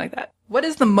something like that. What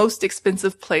is the most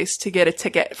expensive place to get a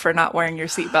ticket for not wearing your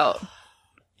seatbelt?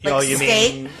 Oh, you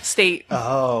state? mean? State.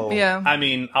 Oh, Yeah. I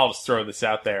mean, I'll just throw this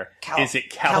out there. Is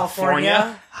it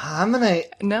California? I'm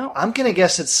No. gonna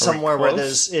guess it's somewhere where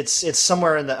close? there's it's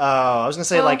somewhere in the I was gonna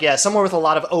say somewhere with a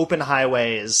lot of open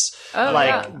highways,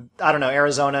 I don't know,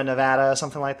 Arizona, Nevada,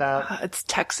 something like that. It's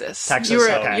Texas. Texas, You were,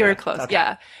 okay. you were close. Okay.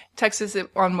 Yeah. Texas,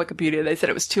 on Wikipedia, they said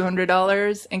it was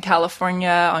 $200. In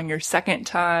California, on your second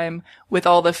time, with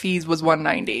all the fees, was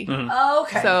 $190.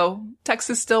 Okay. So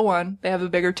Texas still won. They have a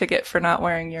bigger ticket for not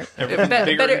wearing your Everything's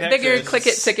bigger in bigger Texas. click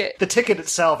it ticket. The ticket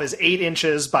itself is 8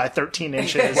 inches by 13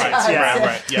 inches.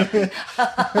 Right. Yep.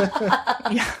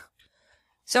 Yeah.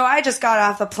 So I just got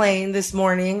off the plane this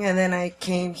morning and then I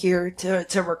came here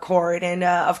to record. And,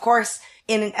 of course,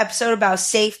 in an episode about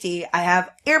safety, I have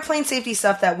airplane safety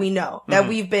stuff that we know, that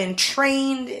we've been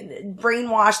trained and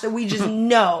brainwashed, that we just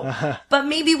know, but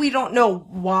maybe we don't know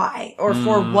why or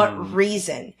for what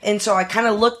reason. And so I kind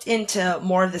of looked into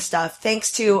more of the stuff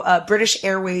thanks to British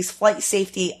Airways Flight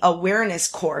Safety Awareness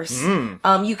course.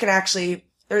 You can actually,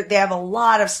 they have a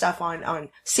lot of stuff on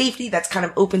safety that's kind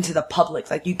of open to the public.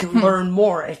 Like you can learn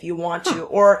more if you want to,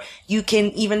 or you can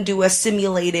even do a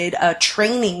simulated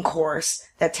training course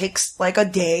that takes like a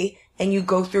day, and you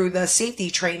go through the safety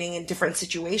training in different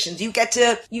situations. You get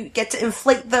to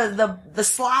inflate the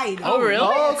slide. Oh, really?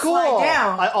 Oh, cool! Slide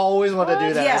down. I always wanted to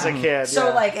do that as a kid. So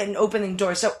yeah. like an opening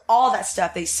door. So all that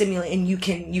stuff they simulate, and you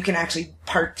can actually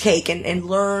partake and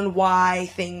learn why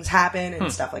things happen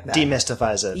and stuff like that.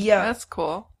 demystifies it. Yeah. That's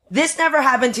cool. This never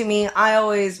happened to me. I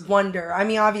always wonder. I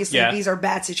mean, obviously Yeah. these are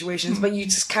bad situations, but you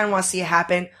just kind of want to see it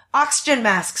happen. Oxygen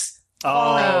masks.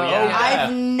 yeah.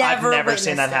 I've never witnessed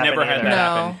seen that it. happen. Never had either. that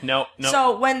No. happen. Nope.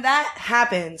 So when that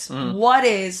happens,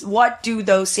 what do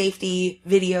those safety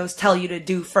videos tell you to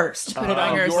do first? Put it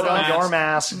on yourself. Your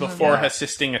mask before Yeah.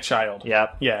 assisting a child.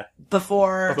 Yep. Yeah.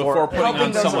 Before Putting helping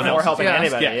on those someone around. else. helping Yes.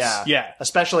 anybody. Yes. Yeah. Yeah.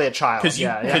 Especially a child. Because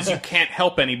you can't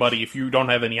help anybody if you don't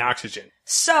have any oxygen.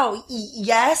 So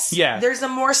yes, Yeah. there's a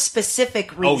more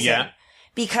specific reason. Oh, yeah?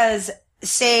 Because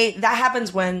say that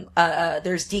happens when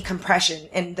there's decompression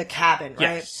in the cabin,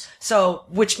 right? Yes. So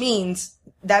which means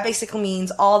that basically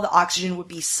means all the oxygen would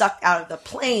be sucked out of the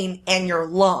plane and your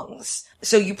lungs.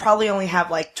 So you probably only have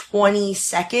like 20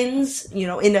 seconds,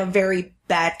 in a very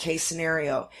bad case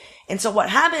scenario. And so what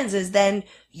happens is then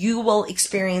you will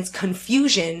experience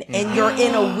confusion and you're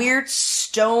in a weird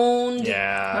stoned,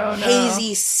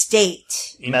 hazy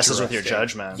state. messes with your Interesting.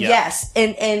 judgment. Yeah. Yes.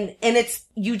 And it's,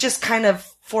 you just kind of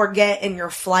forget and you're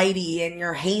flighty and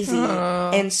you're hazy.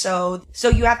 And so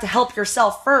you have to help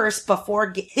yourself first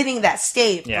before hitting that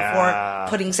state, Yeah. before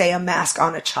putting, say, a mask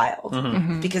on a child,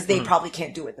 because they probably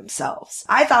can't do it themselves.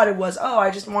 I thought it was,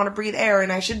 I just want to breathe air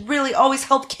and I should really always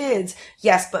help kids.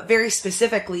 Yes, but very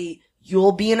specifically,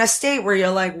 you'll be in a state where you're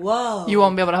like, whoa. You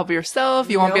won't be able to help yourself.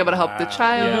 You won't be Nope. able to help the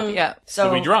child. Yeah. So,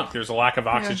 You'll be drunk. There's a lack of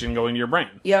oxygen going to your brain.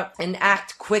 yep, and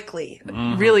act quickly.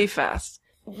 Really fast.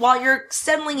 While you're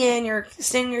settling in, you're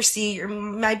sitting in your seat, you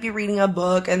might be reading a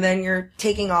book, and then you're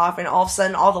taking off, and all of a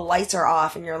sudden all the lights are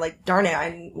off, and you're like, darn it,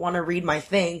 I want to read my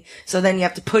thing. So then you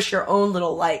have to push your own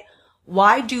little light.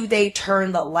 Why do they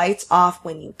turn the lights off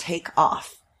when you take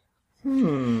off?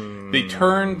 They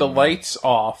turn the lights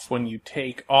off when you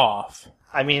take off.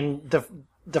 I mean,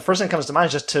 the first thing that comes to mind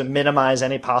is just to minimize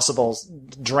any possible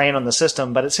drain on the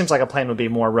system, but it seems like a plane would be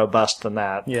more robust than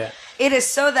that. Yeah. It is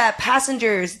so that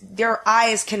passengers, their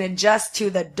eyes can adjust to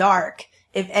the dark.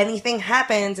 If anything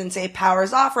happens and say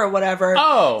power's off or whatever,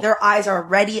 their eyes are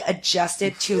already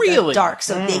adjusted to the Really? dark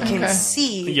so they can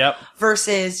see. Yep.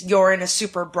 Versus you're in a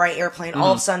super bright airplane,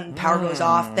 all of a sudden power goes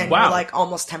off, then Wow. you're like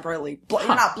almost temporarily you're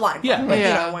not blind, Yeah. but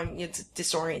Yeah. when it's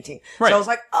disorienting. Right. So I was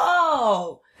like,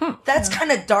 that's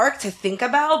kind of dark to think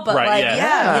about, but Right, like,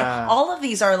 yeah. all of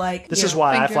these are like, This you is know,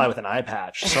 why I Thank fly you. with an eye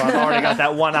patch, so I've already got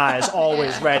that one eye is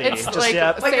always ready. It's Just like-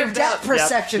 yep. but your saved depth up.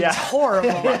 perception Yep. is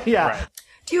horrible. yeah. Right.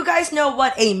 Do you guys know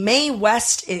what a Mae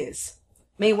West is?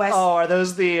 Mae West? Oh, are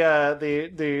those the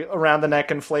around the neck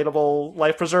inflatable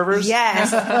life preservers? Yes.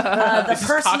 The Cockney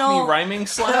personal rhyming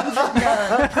slang.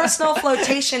 the personal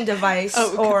flotation device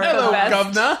or Hello, the,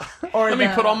 governor. or Let me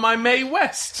the- put on my Mae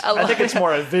West. I think it's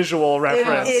more a visual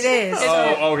reference. it is.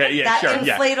 Oh, okay. Yeah, That sure.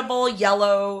 Yeah. inflatable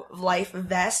yellow life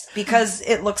vest because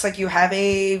it looks like you have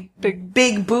a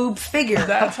big boob figure.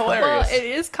 That's Well, hilarious. it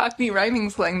is Cockney rhyming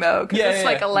slang though, because Yeah, it's yeah,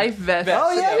 like yeah. a life vest. Vest.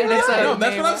 Oh, yeah, and it's yeah. a No,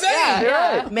 that's what I'm saying.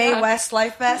 Yeah, Mae West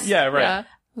life vest? Yeah, right. yeah.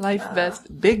 Life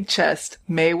vest, big chest,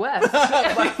 Mae West.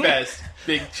 Black vest,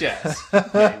 big chest.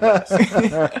 Mae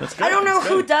West. I don't know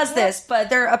who does this, but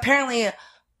there are apparently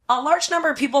a large number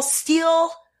of people steal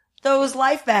those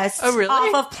life vests Oh, really?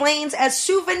 off of planes as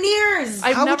souvenirs.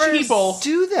 I've How never would you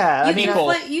do that? I you, mean, can,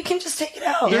 people- you can just take it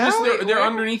out. They're, Yeah? just, they're Where?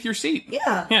 underneath your seat.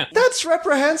 Yeah. Yeah. that's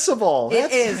reprehensible. It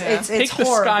That's- is. It's Take the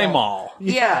horrible. Sky Mall.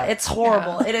 Yeah, it's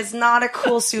horrible. It is not a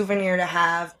cool souvenir to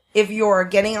have. If you're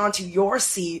getting onto your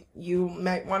seat, you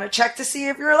might want to check to see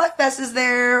if your life vest is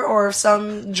there or if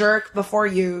some jerk before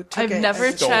you took it. I've never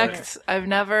as a souvenir. checked. I've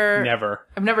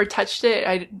never touched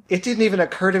it. It didn't even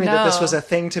occur to me that this No. was a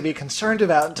thing to be concerned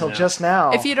about until just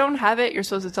now. If you don't have it, you're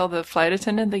supposed to tell the flight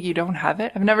attendant that you don't have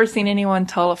it. I've never seen anyone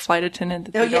tell a flight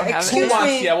attendant that Oh, they yeah, don't have excuse it.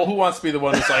 me. Who wants to be the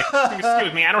one who's like,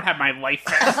 excuse me, I don't have my life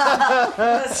vest.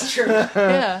 That's true.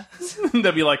 Yeah.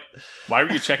 They'll be like, why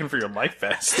were you checking for your life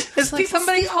vest? It's like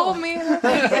somebody steal. told me.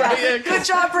 Yeah. Good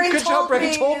job, Brain. Good job,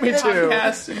 Brain told me to.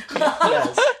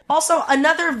 Podcast. Also,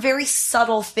 another very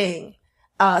subtle thing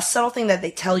that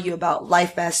they tell you about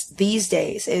life vests these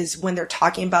days is when they're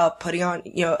talking about putting on,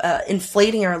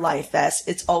 inflating your life vest,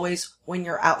 it's always when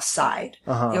you're outside.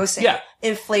 They always say, Yeah.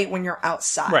 inflate when you're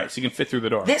outside. Right, so you can fit through the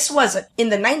door. This was in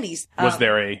the 90s. Was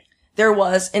there There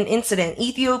was an incident.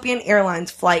 Ethiopian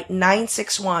Airlines Flight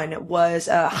 961 was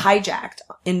hijacked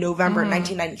in November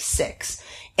 1996.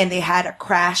 And they had a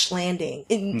crash landing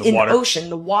in the water. ocean,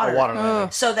 the water.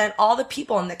 landing. So then all the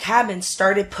people in the cabin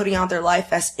started putting on their life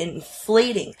vests and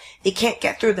inflating. They can't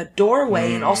get through the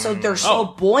doorway. And also they're so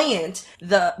buoyant,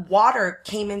 the water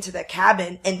came into the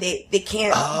cabin and they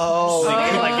can't. Oh, they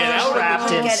couldn't get out. trapped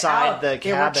Couldn't get inside out. the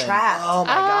They were cabin. trapped. Oh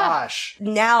my gosh.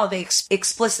 Now they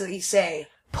explicitly say,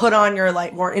 put on your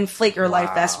life or inflate your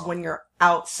life vest when you're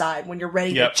outside, when you're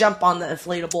ready Yep. to jump on the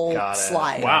inflatable Got it.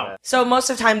 slide. Wow. So most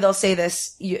of the time they'll say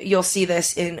this, you'll see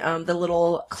this in the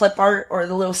little clip art or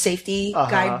the little safety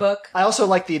guidebook. I also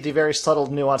like the very subtle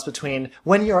nuance between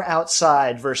when you're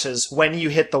outside versus when you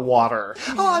hit the water.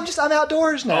 Oh, I'm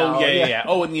outdoors now. Oh, yeah.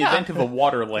 Oh, in the event of a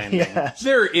water landing, Yes.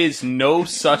 there is no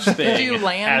such thing you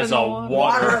land as in a the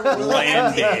water water?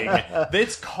 landing.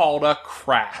 That's called a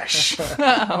crash.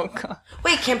 Oh god.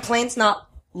 Wait, can planes not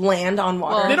land on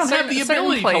water? Well, They don't have Certain- the certain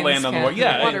ability to planes land on the can. water.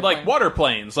 Yeah, Water like planes. water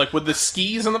planes, like with the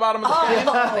skis on the bottom of the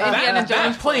plane. Indiana That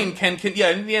Jones plane can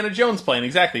yeah, Indiana Jones plane,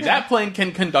 exactly. That plane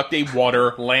can conduct a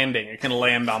water landing. It can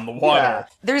land on the water.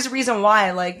 There's a reason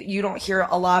why, like, you don't hear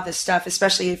a lot of this stuff,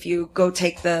 especially if you go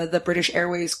take the British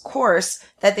Airways course,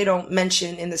 that they don't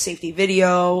mention in the safety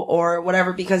video or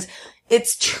whatever, because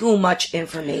it's too much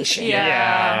information.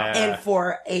 Yeah. And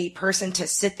for a person to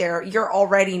sit there, you're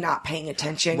already not paying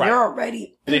attention. Right. You're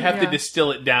already They have to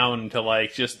distill it down to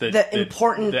like just the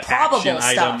important, the probable action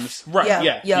stuff. items. Right.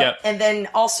 Yeah. And then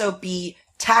also be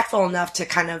tactful enough to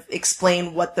kind of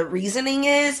explain what the reasoning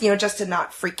is, just to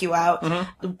not freak you out.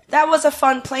 Mm-hmm. That was a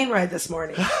fun plane ride this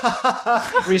morning.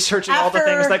 Researching all the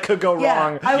things that could go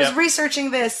wrong. I was Yep.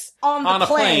 researching this on On the a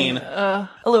plane. A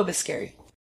little bit scary.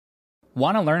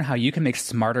 Want to learn how you can make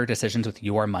smarter decisions with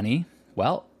your money?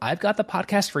 Well, I've got the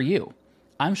podcast for you.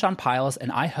 I'm Sean Piles,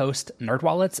 and I host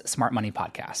NerdWallet's Smart Money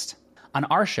Podcast. On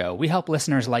our show, we help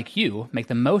listeners like you make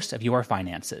the most of your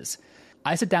finances.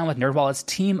 I sit down with NerdWallet's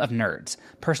team of nerds,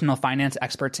 personal finance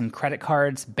experts in credit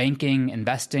cards, banking,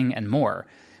 investing, and more.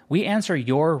 We answer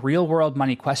your real-world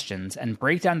money questions and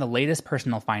break down the latest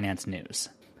personal finance news.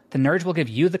 The nerds will give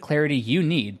you the clarity you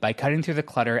need by cutting through the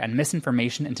clutter and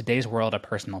misinformation in today's world of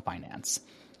personal finance.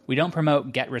 We don't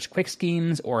promote get-rich-quick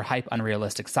schemes or hype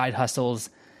unrealistic side hustles.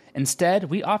 Instead,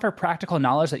 we offer practical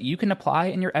knowledge that you can apply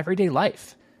in your everyday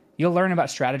life. You'll learn about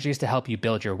strategies to help you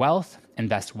build your wealth,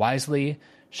 invest wisely,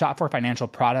 shop for financial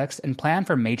products, and plan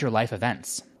for major life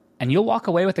events. And you'll walk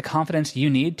away with the confidence you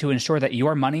need to ensure that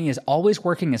your money is always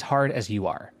working as hard as you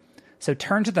are. So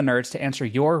turn to the nerds to answer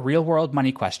your real-world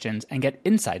money questions and get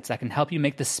insights that can help you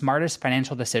make the smartest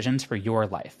financial decisions for your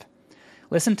life.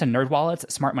 Listen to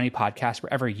NerdWallet's Smart Money Podcast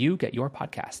wherever you get your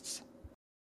podcasts.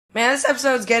 Man, this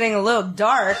episode's getting a little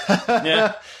dark.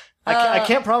 Yeah. I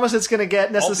can't promise it's going to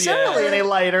get necessarily any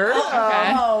lighter.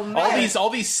 Oh, man. All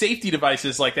these safety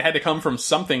devices, like they had to come from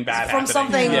something bad From happening.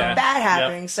 something Yeah. bad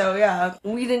happening. Yep. So, yeah,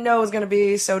 we didn't know it was going to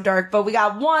be so dark. But we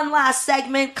got one last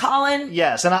segment. Colin,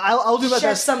 Yes, and I'll do my shed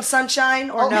best. some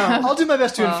sunshine or no? I'll do my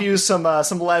best to infuse some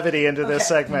levity into this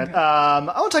segment. I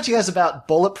want to talk to you guys about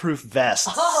bulletproof vests.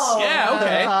 Oh, Yeah,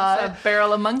 okay. A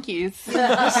barrel of monkeys.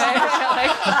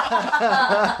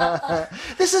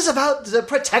 This is about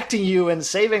protecting you and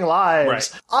saving lives.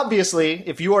 Right. Obviously,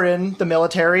 if you are in the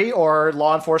military or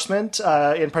law enforcement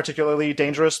in particularly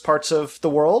dangerous parts of the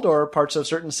world or parts of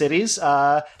certain cities,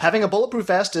 having a bulletproof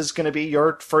vest is going to be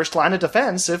your first line of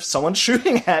defense if someone's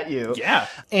shooting at you. Yeah.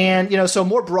 And, so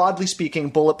more broadly speaking,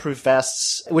 bulletproof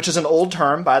vests, which is an old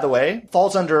term, by the way,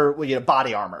 falls under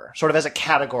body armor, sort of as a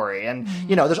category. And,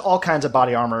 there's all kinds of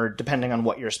body armor depending on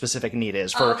what your specific need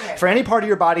is. For any part of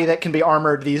your body that can be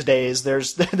armored these days,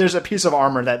 there's a piece of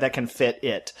armor that can fit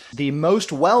it. The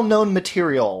most well-known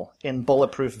material in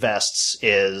bulletproof vests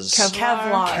is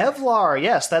Kevlar. Kevlar,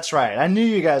 yes, that's right. I knew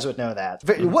you guys would know that.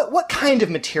 What kind of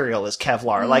material is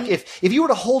Kevlar? Like, if you were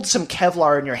to hold some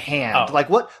Kevlar in your hand, like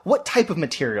what type of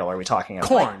material are we talking about?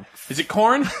 Corn. Is it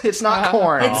corn? It's not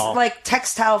corn. It's like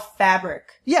textile fabric.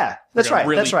 Yeah, that's right.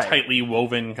 Really That's right. tightly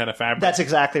woven kind of fabric. That's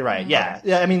exactly right. Yeah.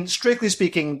 I mean, strictly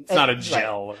speaking, It's not a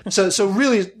gel. Right. So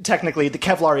really, technically, the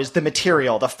Kevlar is the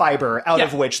material, the fiber out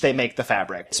of which they make the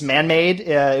fabric. It's man-made.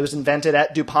 It was invented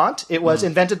at DuPont. It was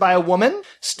invented by a woman.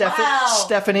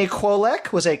 Stephanie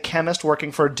Kwolek was a chemist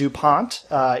working for DuPont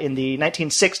in the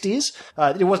 1960s.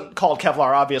 It wasn't called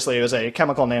Kevlar, obviously. It was a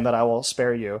chemical name that I will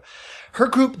spare you. Her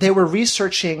group, they were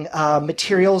researching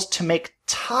materials to make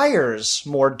tires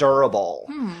more durable.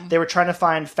 They were trying to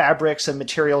find fabrics and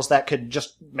materials that could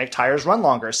just make tires run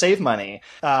longer, save money.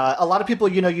 A lot of people,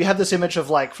 you have this image of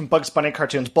like from Bugs Bunny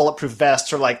cartoons, bulletproof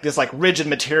vests or like this like rigid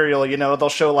material, they'll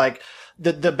show like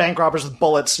the bank robbers with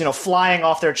bullets, flying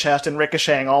off their chest and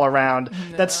ricocheting all around.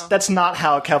 No. That's not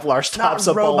how Kevlar stops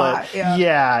a robot, bullet.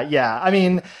 Yeah. I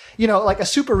mean, like a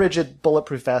super rigid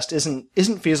bulletproof vest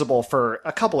isn't feasible for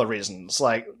a couple of reasons.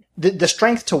 Like, the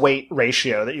strength to weight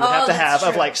ratio that you would have to that's have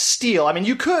of true. like steel. I mean,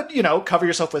 you could, cover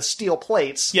yourself with steel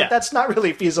plates, Yeah. but that's not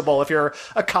really feasible if you're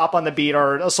a cop on the beat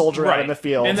or a soldier out in the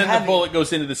field. And then Heavy. the bullet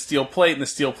goes into the steel plate, and the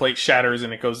steel plate shatters,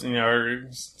 and it goes, or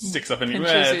sticks up in your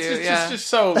Pinches it's you, just, yeah. just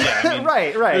so, yeah. I mean,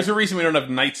 Right. There's a reason we don't have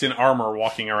knights in armor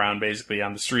walking around basically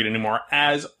on the street anymore.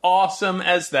 As awesome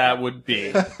as that would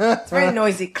be. It's very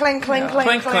noisy. Clank, clank,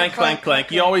 clank, Clank, clank,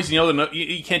 clank. You always,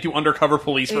 you can't do undercover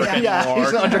police work Yeah, anymore. he's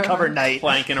an undercover knight.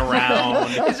 Clanking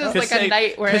around. It's just like a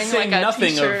knight wearing like a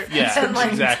nothing t-shirt. of, yeah, And,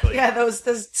 like, exactly. Yeah, those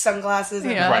sunglasses.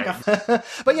 And Yeah. Right.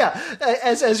 But yeah,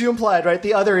 as you implied, right,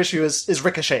 the other issue is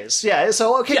ricochets. Yeah,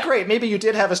 so, okay, Yeah. great. Maybe you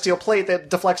did have a steel plate that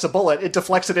deflects a bullet. It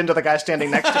deflects it into the guy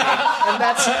standing next to me. And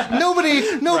that's, nobody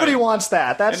Right. wants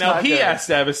that. That's And now not he good. has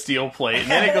to have a steel plate,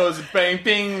 and then it goes bang,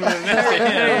 bing, and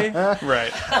that's it.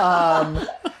 Right.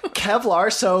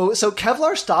 Kevlar, so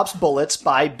Kevlar stops bullets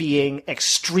by being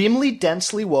extremely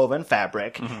densely woven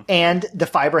fabric, and the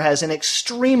fiber has an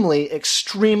extremely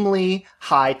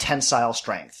high tensile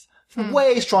strength.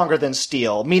 Way stronger than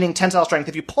steel, meaning tensile strength.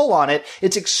 If you pull on it,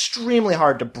 it's extremely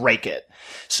hard to break it.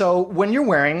 So when you're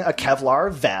wearing a Kevlar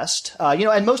vest,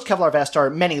 and most Kevlar vests are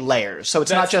many layers, so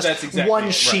it's not That's just exactly one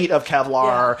it, sheet right. of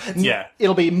Kevlar. Yeah.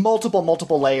 It'll be multiple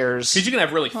layers. Because you can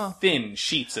have really thin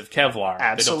sheets of Kevlar that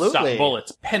don't Absolutely. stop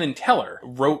bullets. Penn and Teller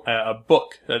wrote a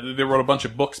book. They wrote a bunch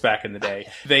of books back in the day.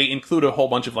 They include a whole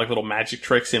bunch of like little magic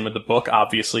tricks in with the book,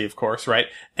 obviously, of course, right?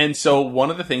 And so one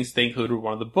of the things they included in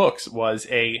one of the books was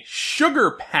a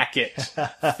sugar packet,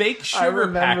 fake sugar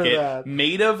remember packet that.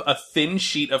 made of a thin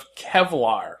sheet of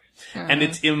Kevlar. And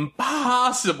it's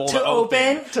impossible to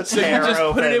open? To so you tear just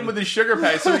put it open. in with a sugar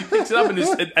packet. So he picks it up,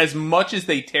 and as much as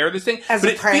they tear this thing, As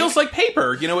but a it prank? feels like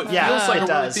paper. It Yeah, feels like it a really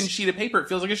does. thin sheet of paper. It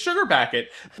feels like a sugar packet.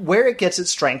 Where it gets its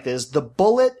strength is the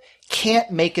bullet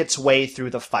can't make its way through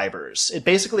the fibers. It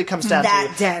basically comes down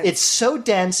That to dense. it's so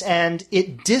dense and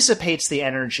it dissipates the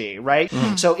energy, right?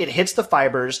 So it hits the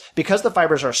fibers. Because the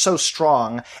fibers are so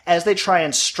strong, as they try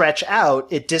and stretch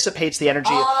out, it dissipates the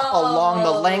energy along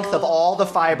the length of all the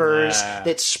fibers. Yeah.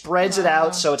 It spreads it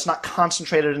out so it's not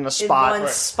concentrated in a spot. one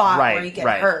spot right, where you get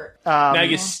right. hurt. Now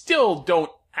you still don't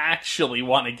actually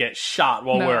want to get shot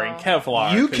while No. wearing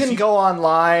Kevlar. You 'cause can go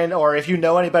online, or if you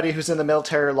know anybody who's in the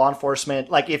military or law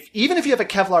enforcement, like even if you have a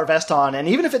Kevlar vest on, and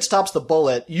even if it stops the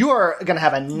bullet, you are going to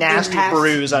have a nasty Impact.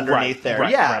 bruise underneath Right, there.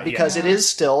 right, yeah, right, because yeah. it is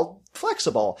still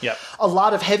flexible. Yep. A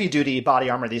lot of heavy duty body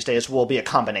armor these days will be a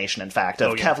combination, in fact,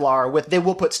 of Oh, yeah. Kevlar they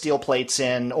will put steel plates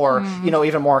in, or,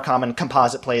 even more common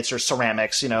composite plates or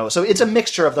ceramics, so it's a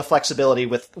mixture of the flexibility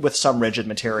with some rigid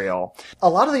material. A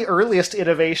lot of the earliest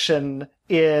innovation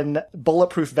in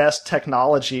bulletproof vest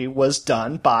technology was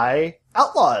done by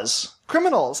outlaws.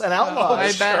 Criminals and outlaws.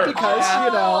 I bet.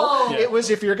 Because, it was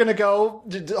if you're going to go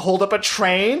hold up a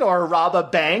train or rob a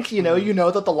bank, you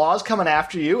know that the law's coming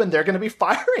after you and they're going to be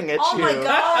firing at Oh you. my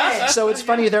god! So it's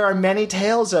funny, there are many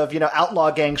tales of,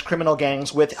 outlaw gangs, criminal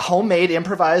gangs with homemade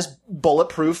improvised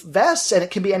bulletproof vests, and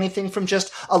it can be anything from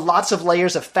just lots of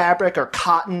layers of fabric or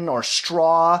cotton or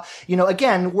straw.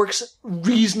 Again, works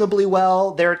reasonably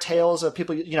well. There are tales of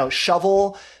people,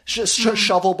 shovel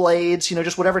blades,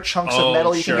 just whatever chunks of Oh,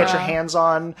 metal you sure. can get your hands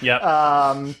on. Yep.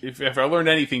 If I learned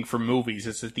anything from movies,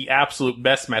 it's that the absolute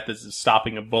best methods of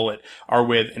stopping a bullet are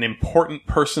with an important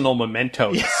personal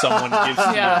memento that someone gives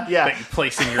you Yeah. that you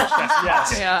place in your chest.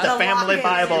 Yes, Yeah. the The family locket.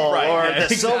 Bible Right, or yeah,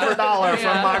 the silver dollar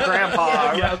from my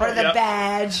grandpa. Or the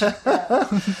badge.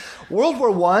 World War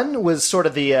I was sort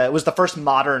of was the first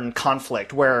modern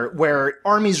conflict where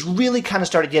armies really kind of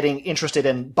started getting interested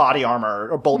in body armor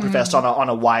or bulletproof vests on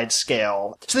a wide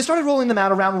scale. So they started rolling them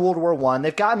out around World War I.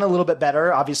 They've gotten a little bit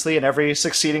better, obviously, in every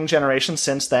succeeding generation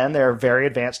since then. They're very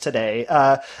advanced today.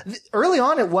 Early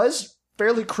on, it was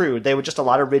fairly crude. They were just a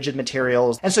lot of rigid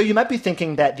materials. And so you might be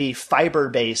thinking that the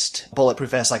fiber-based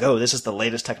bulletproof vest, like, oh, this is the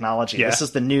latest technology. Yeah. This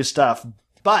is the new stuff.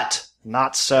 But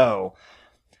not so.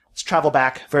 Let's travel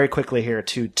back very quickly here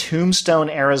to Tombstone,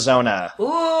 Arizona.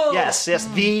 Ooh. Yes,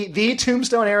 the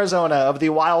Tombstone, Arizona of the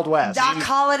Wild West. Doc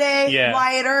Holliday, Yeah.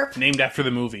 Wyatt Earp, Named after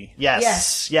the movie.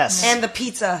 Yes. and the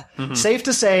pizza. Safe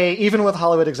to say, even with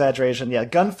Hollywood exaggeration, yeah,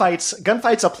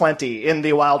 gunfights aplenty in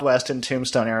the Wild West in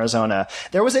Tombstone, Arizona.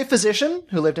 There was a physician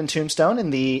who lived in Tombstone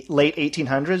in the late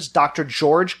 1800s, Dr.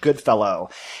 George Goodfellow,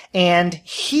 and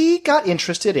he got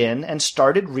interested in and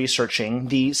started researching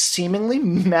the seemingly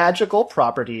magical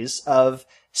properties of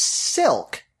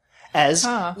silk as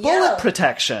bullet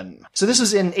protection. So this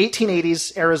was in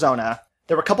 1880s Arizona.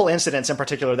 there were a couple incidents in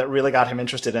particular that really got him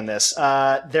interested in this.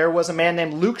 There was a man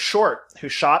named Luke Short who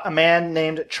shot a man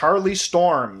named Charlie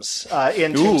Storms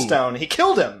in Tombstone. He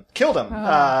killed him.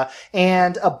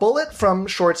 And a bullet from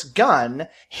Short's gun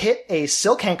hit a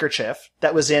silk handkerchief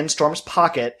that was in Storm's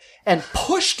pocket and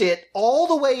pushed it all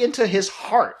the way into his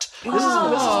heart. This is a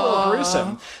little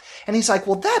gruesome. And he's like,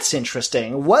 well, that's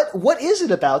interesting. What is it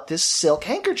about this silk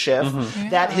handkerchief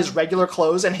that his regular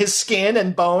clothes and his skin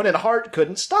and bone and heart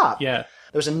couldn't stop? Yeah.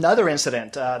 There was another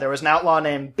incident. There was an outlaw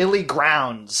named Billy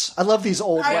Grounds. I love these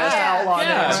old West outlaw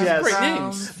names. Yes. Great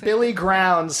names. Billy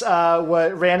Grounds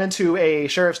ran into a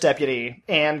sheriff's deputy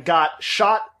and got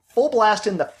shot full blast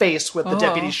in the face with the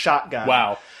deputy's shotgun.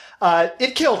 Wow.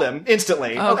 It killed him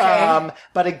instantly. Okay.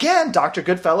 But again, Dr.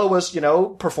 Goodfellow was,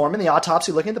 performing the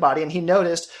autopsy, looking at the body, and he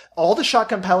noticed all the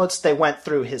shotgun pellets, they went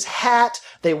through his hat,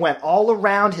 they went all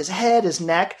around his head, his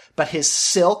neck, but his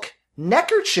silk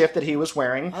neckerchief that he was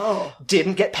wearing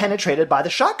didn't get penetrated by the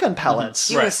shotgun pellets.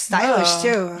 He was stylish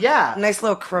too. Yeah. Nice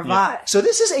little cravat. Yeah. So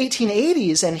this is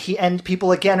 1880s, and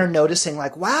people again are noticing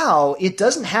like, wow, it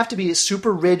doesn't have to be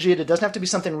super rigid. It doesn't have to be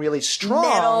something really strong.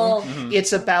 Metal.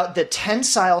 It's about the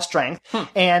tensile strength.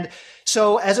 And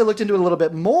so as I looked into it a little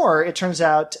bit more, it turns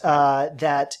out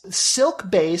that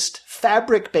silk-based,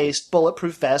 fabric-based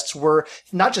bulletproof vests were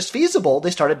not just feasible,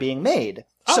 they started being made.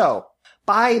 So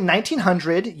by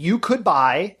 1900, you could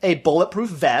buy a bulletproof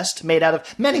vest made out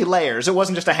of many layers. It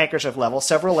wasn't just a handkerchief level,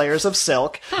 several layers of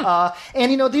silk.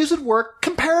 And, these would work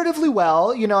comparatively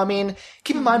well.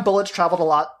 Keep in mind, bullets traveled a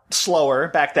lot slower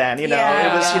back then. It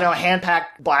was, a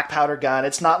hand-packed black powder gun.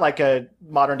 It's not like a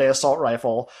modern-day assault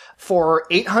rifle. For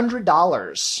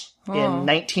 $800 in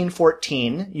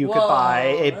 1914, you could buy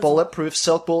a bulletproof,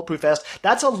 silk bulletproof vest.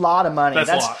 That's a lot of money.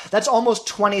 That's a lot. That's almost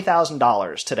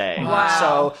 $20,000 today.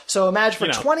 Wow. So imagine for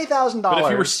 $20,000. But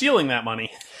if you were stealing that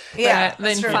money, Yeah, then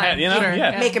that's true. fine.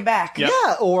 yeah. Make it back. Yep.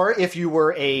 Yeah, or if you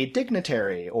were a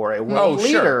dignitary or a world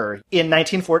leader. In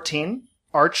 1914,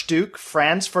 Archduke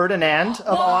Franz Ferdinand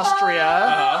of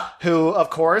Austria, who,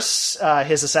 of course,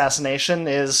 his assassination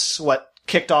is what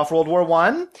kicked off World War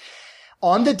I.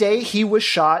 On the day he was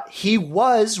shot, he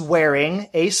was wearing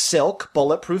a silk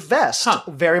bulletproof vest,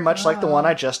 very much like the one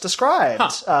I just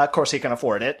described. Of course, he can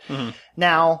afford it.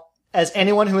 Now, as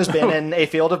anyone who has been in a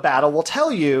field of battle will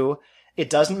tell you,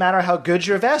 it doesn't matter how good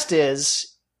your vest is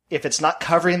if it's not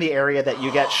covering the area that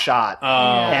you get shot.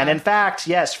 And in fact,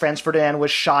 yes, Franz Ferdinand was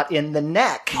shot in the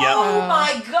neck. Oh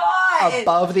my God!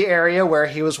 Above the area where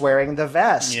he was wearing the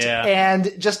vest. Yeah.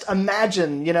 And just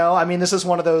imagine, this is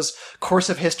one of those course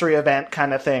of history event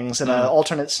kind of things in an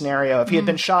alternate scenario. If he had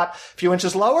been shot a few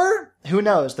inches lower, who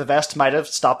knows? The vest might have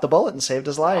stopped the bullet and saved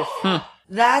his life.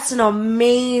 That's an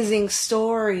amazing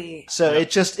story. So it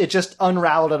just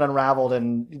unraveled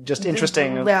and just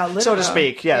interesting, Yeah, so to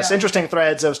speak. Yes, Yeah. interesting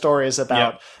threads of stories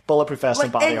about bulletproof vests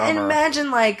and body and armor.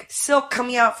 imagine silk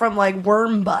coming out from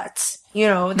worm butts,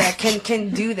 that can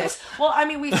do this. Well, I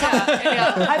mean,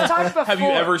 I've talked before. have you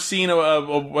ever seen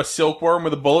a silkworm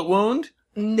with a bullet wound?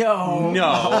 No.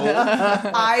 No.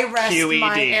 I rest QED.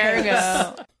 my There we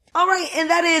go. All right, and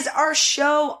that is our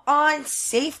show on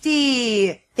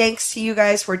safety. Thanks to you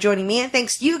guys for joining me, and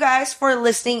thanks to you guys for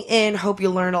listening in. Hope you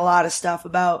learned a lot of stuff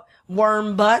about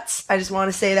worm butts. I just want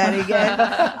to say that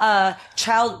again.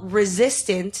 Child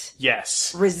resistant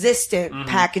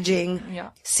packaging,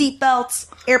 seatbelts,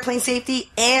 airplane safety,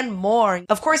 and more.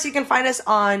 Of course, you can find us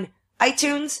on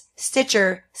iTunes,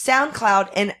 Stitcher, SoundCloud,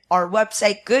 and our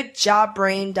website,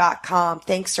 goodjobbrain.com.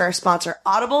 Thanks to our sponsor,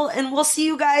 Audible, and we'll see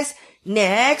you guys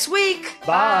next week.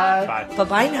 Bye. Bye.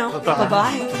 Bye-bye now.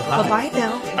 Bye-bye. Bye-bye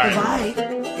now. Bye-bye.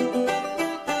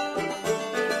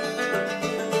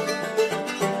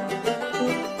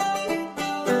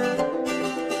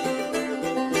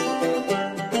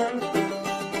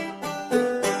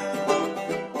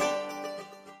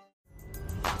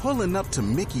 Pulling up to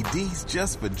Mickey D's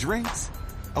just for drinks?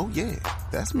 Oh yeah,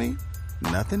 that's me.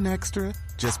 Nothing extra,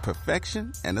 just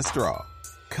perfection and a straw.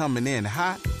 Coming in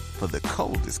hot for the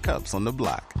coldest cups on the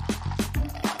block.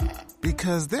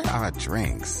 Because there are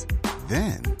drinks.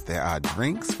 Then there are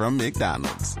drinks from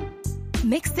McDonald's.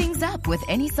 Mix things up with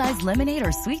any size lemonade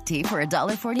or sweet tea for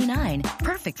 $1.49.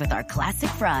 Perfect with our classic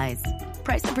fries.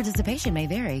 Price and participation may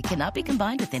vary. Cannot be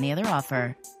combined with any other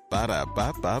offer.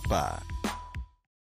 Ba-da-ba-ba-ba.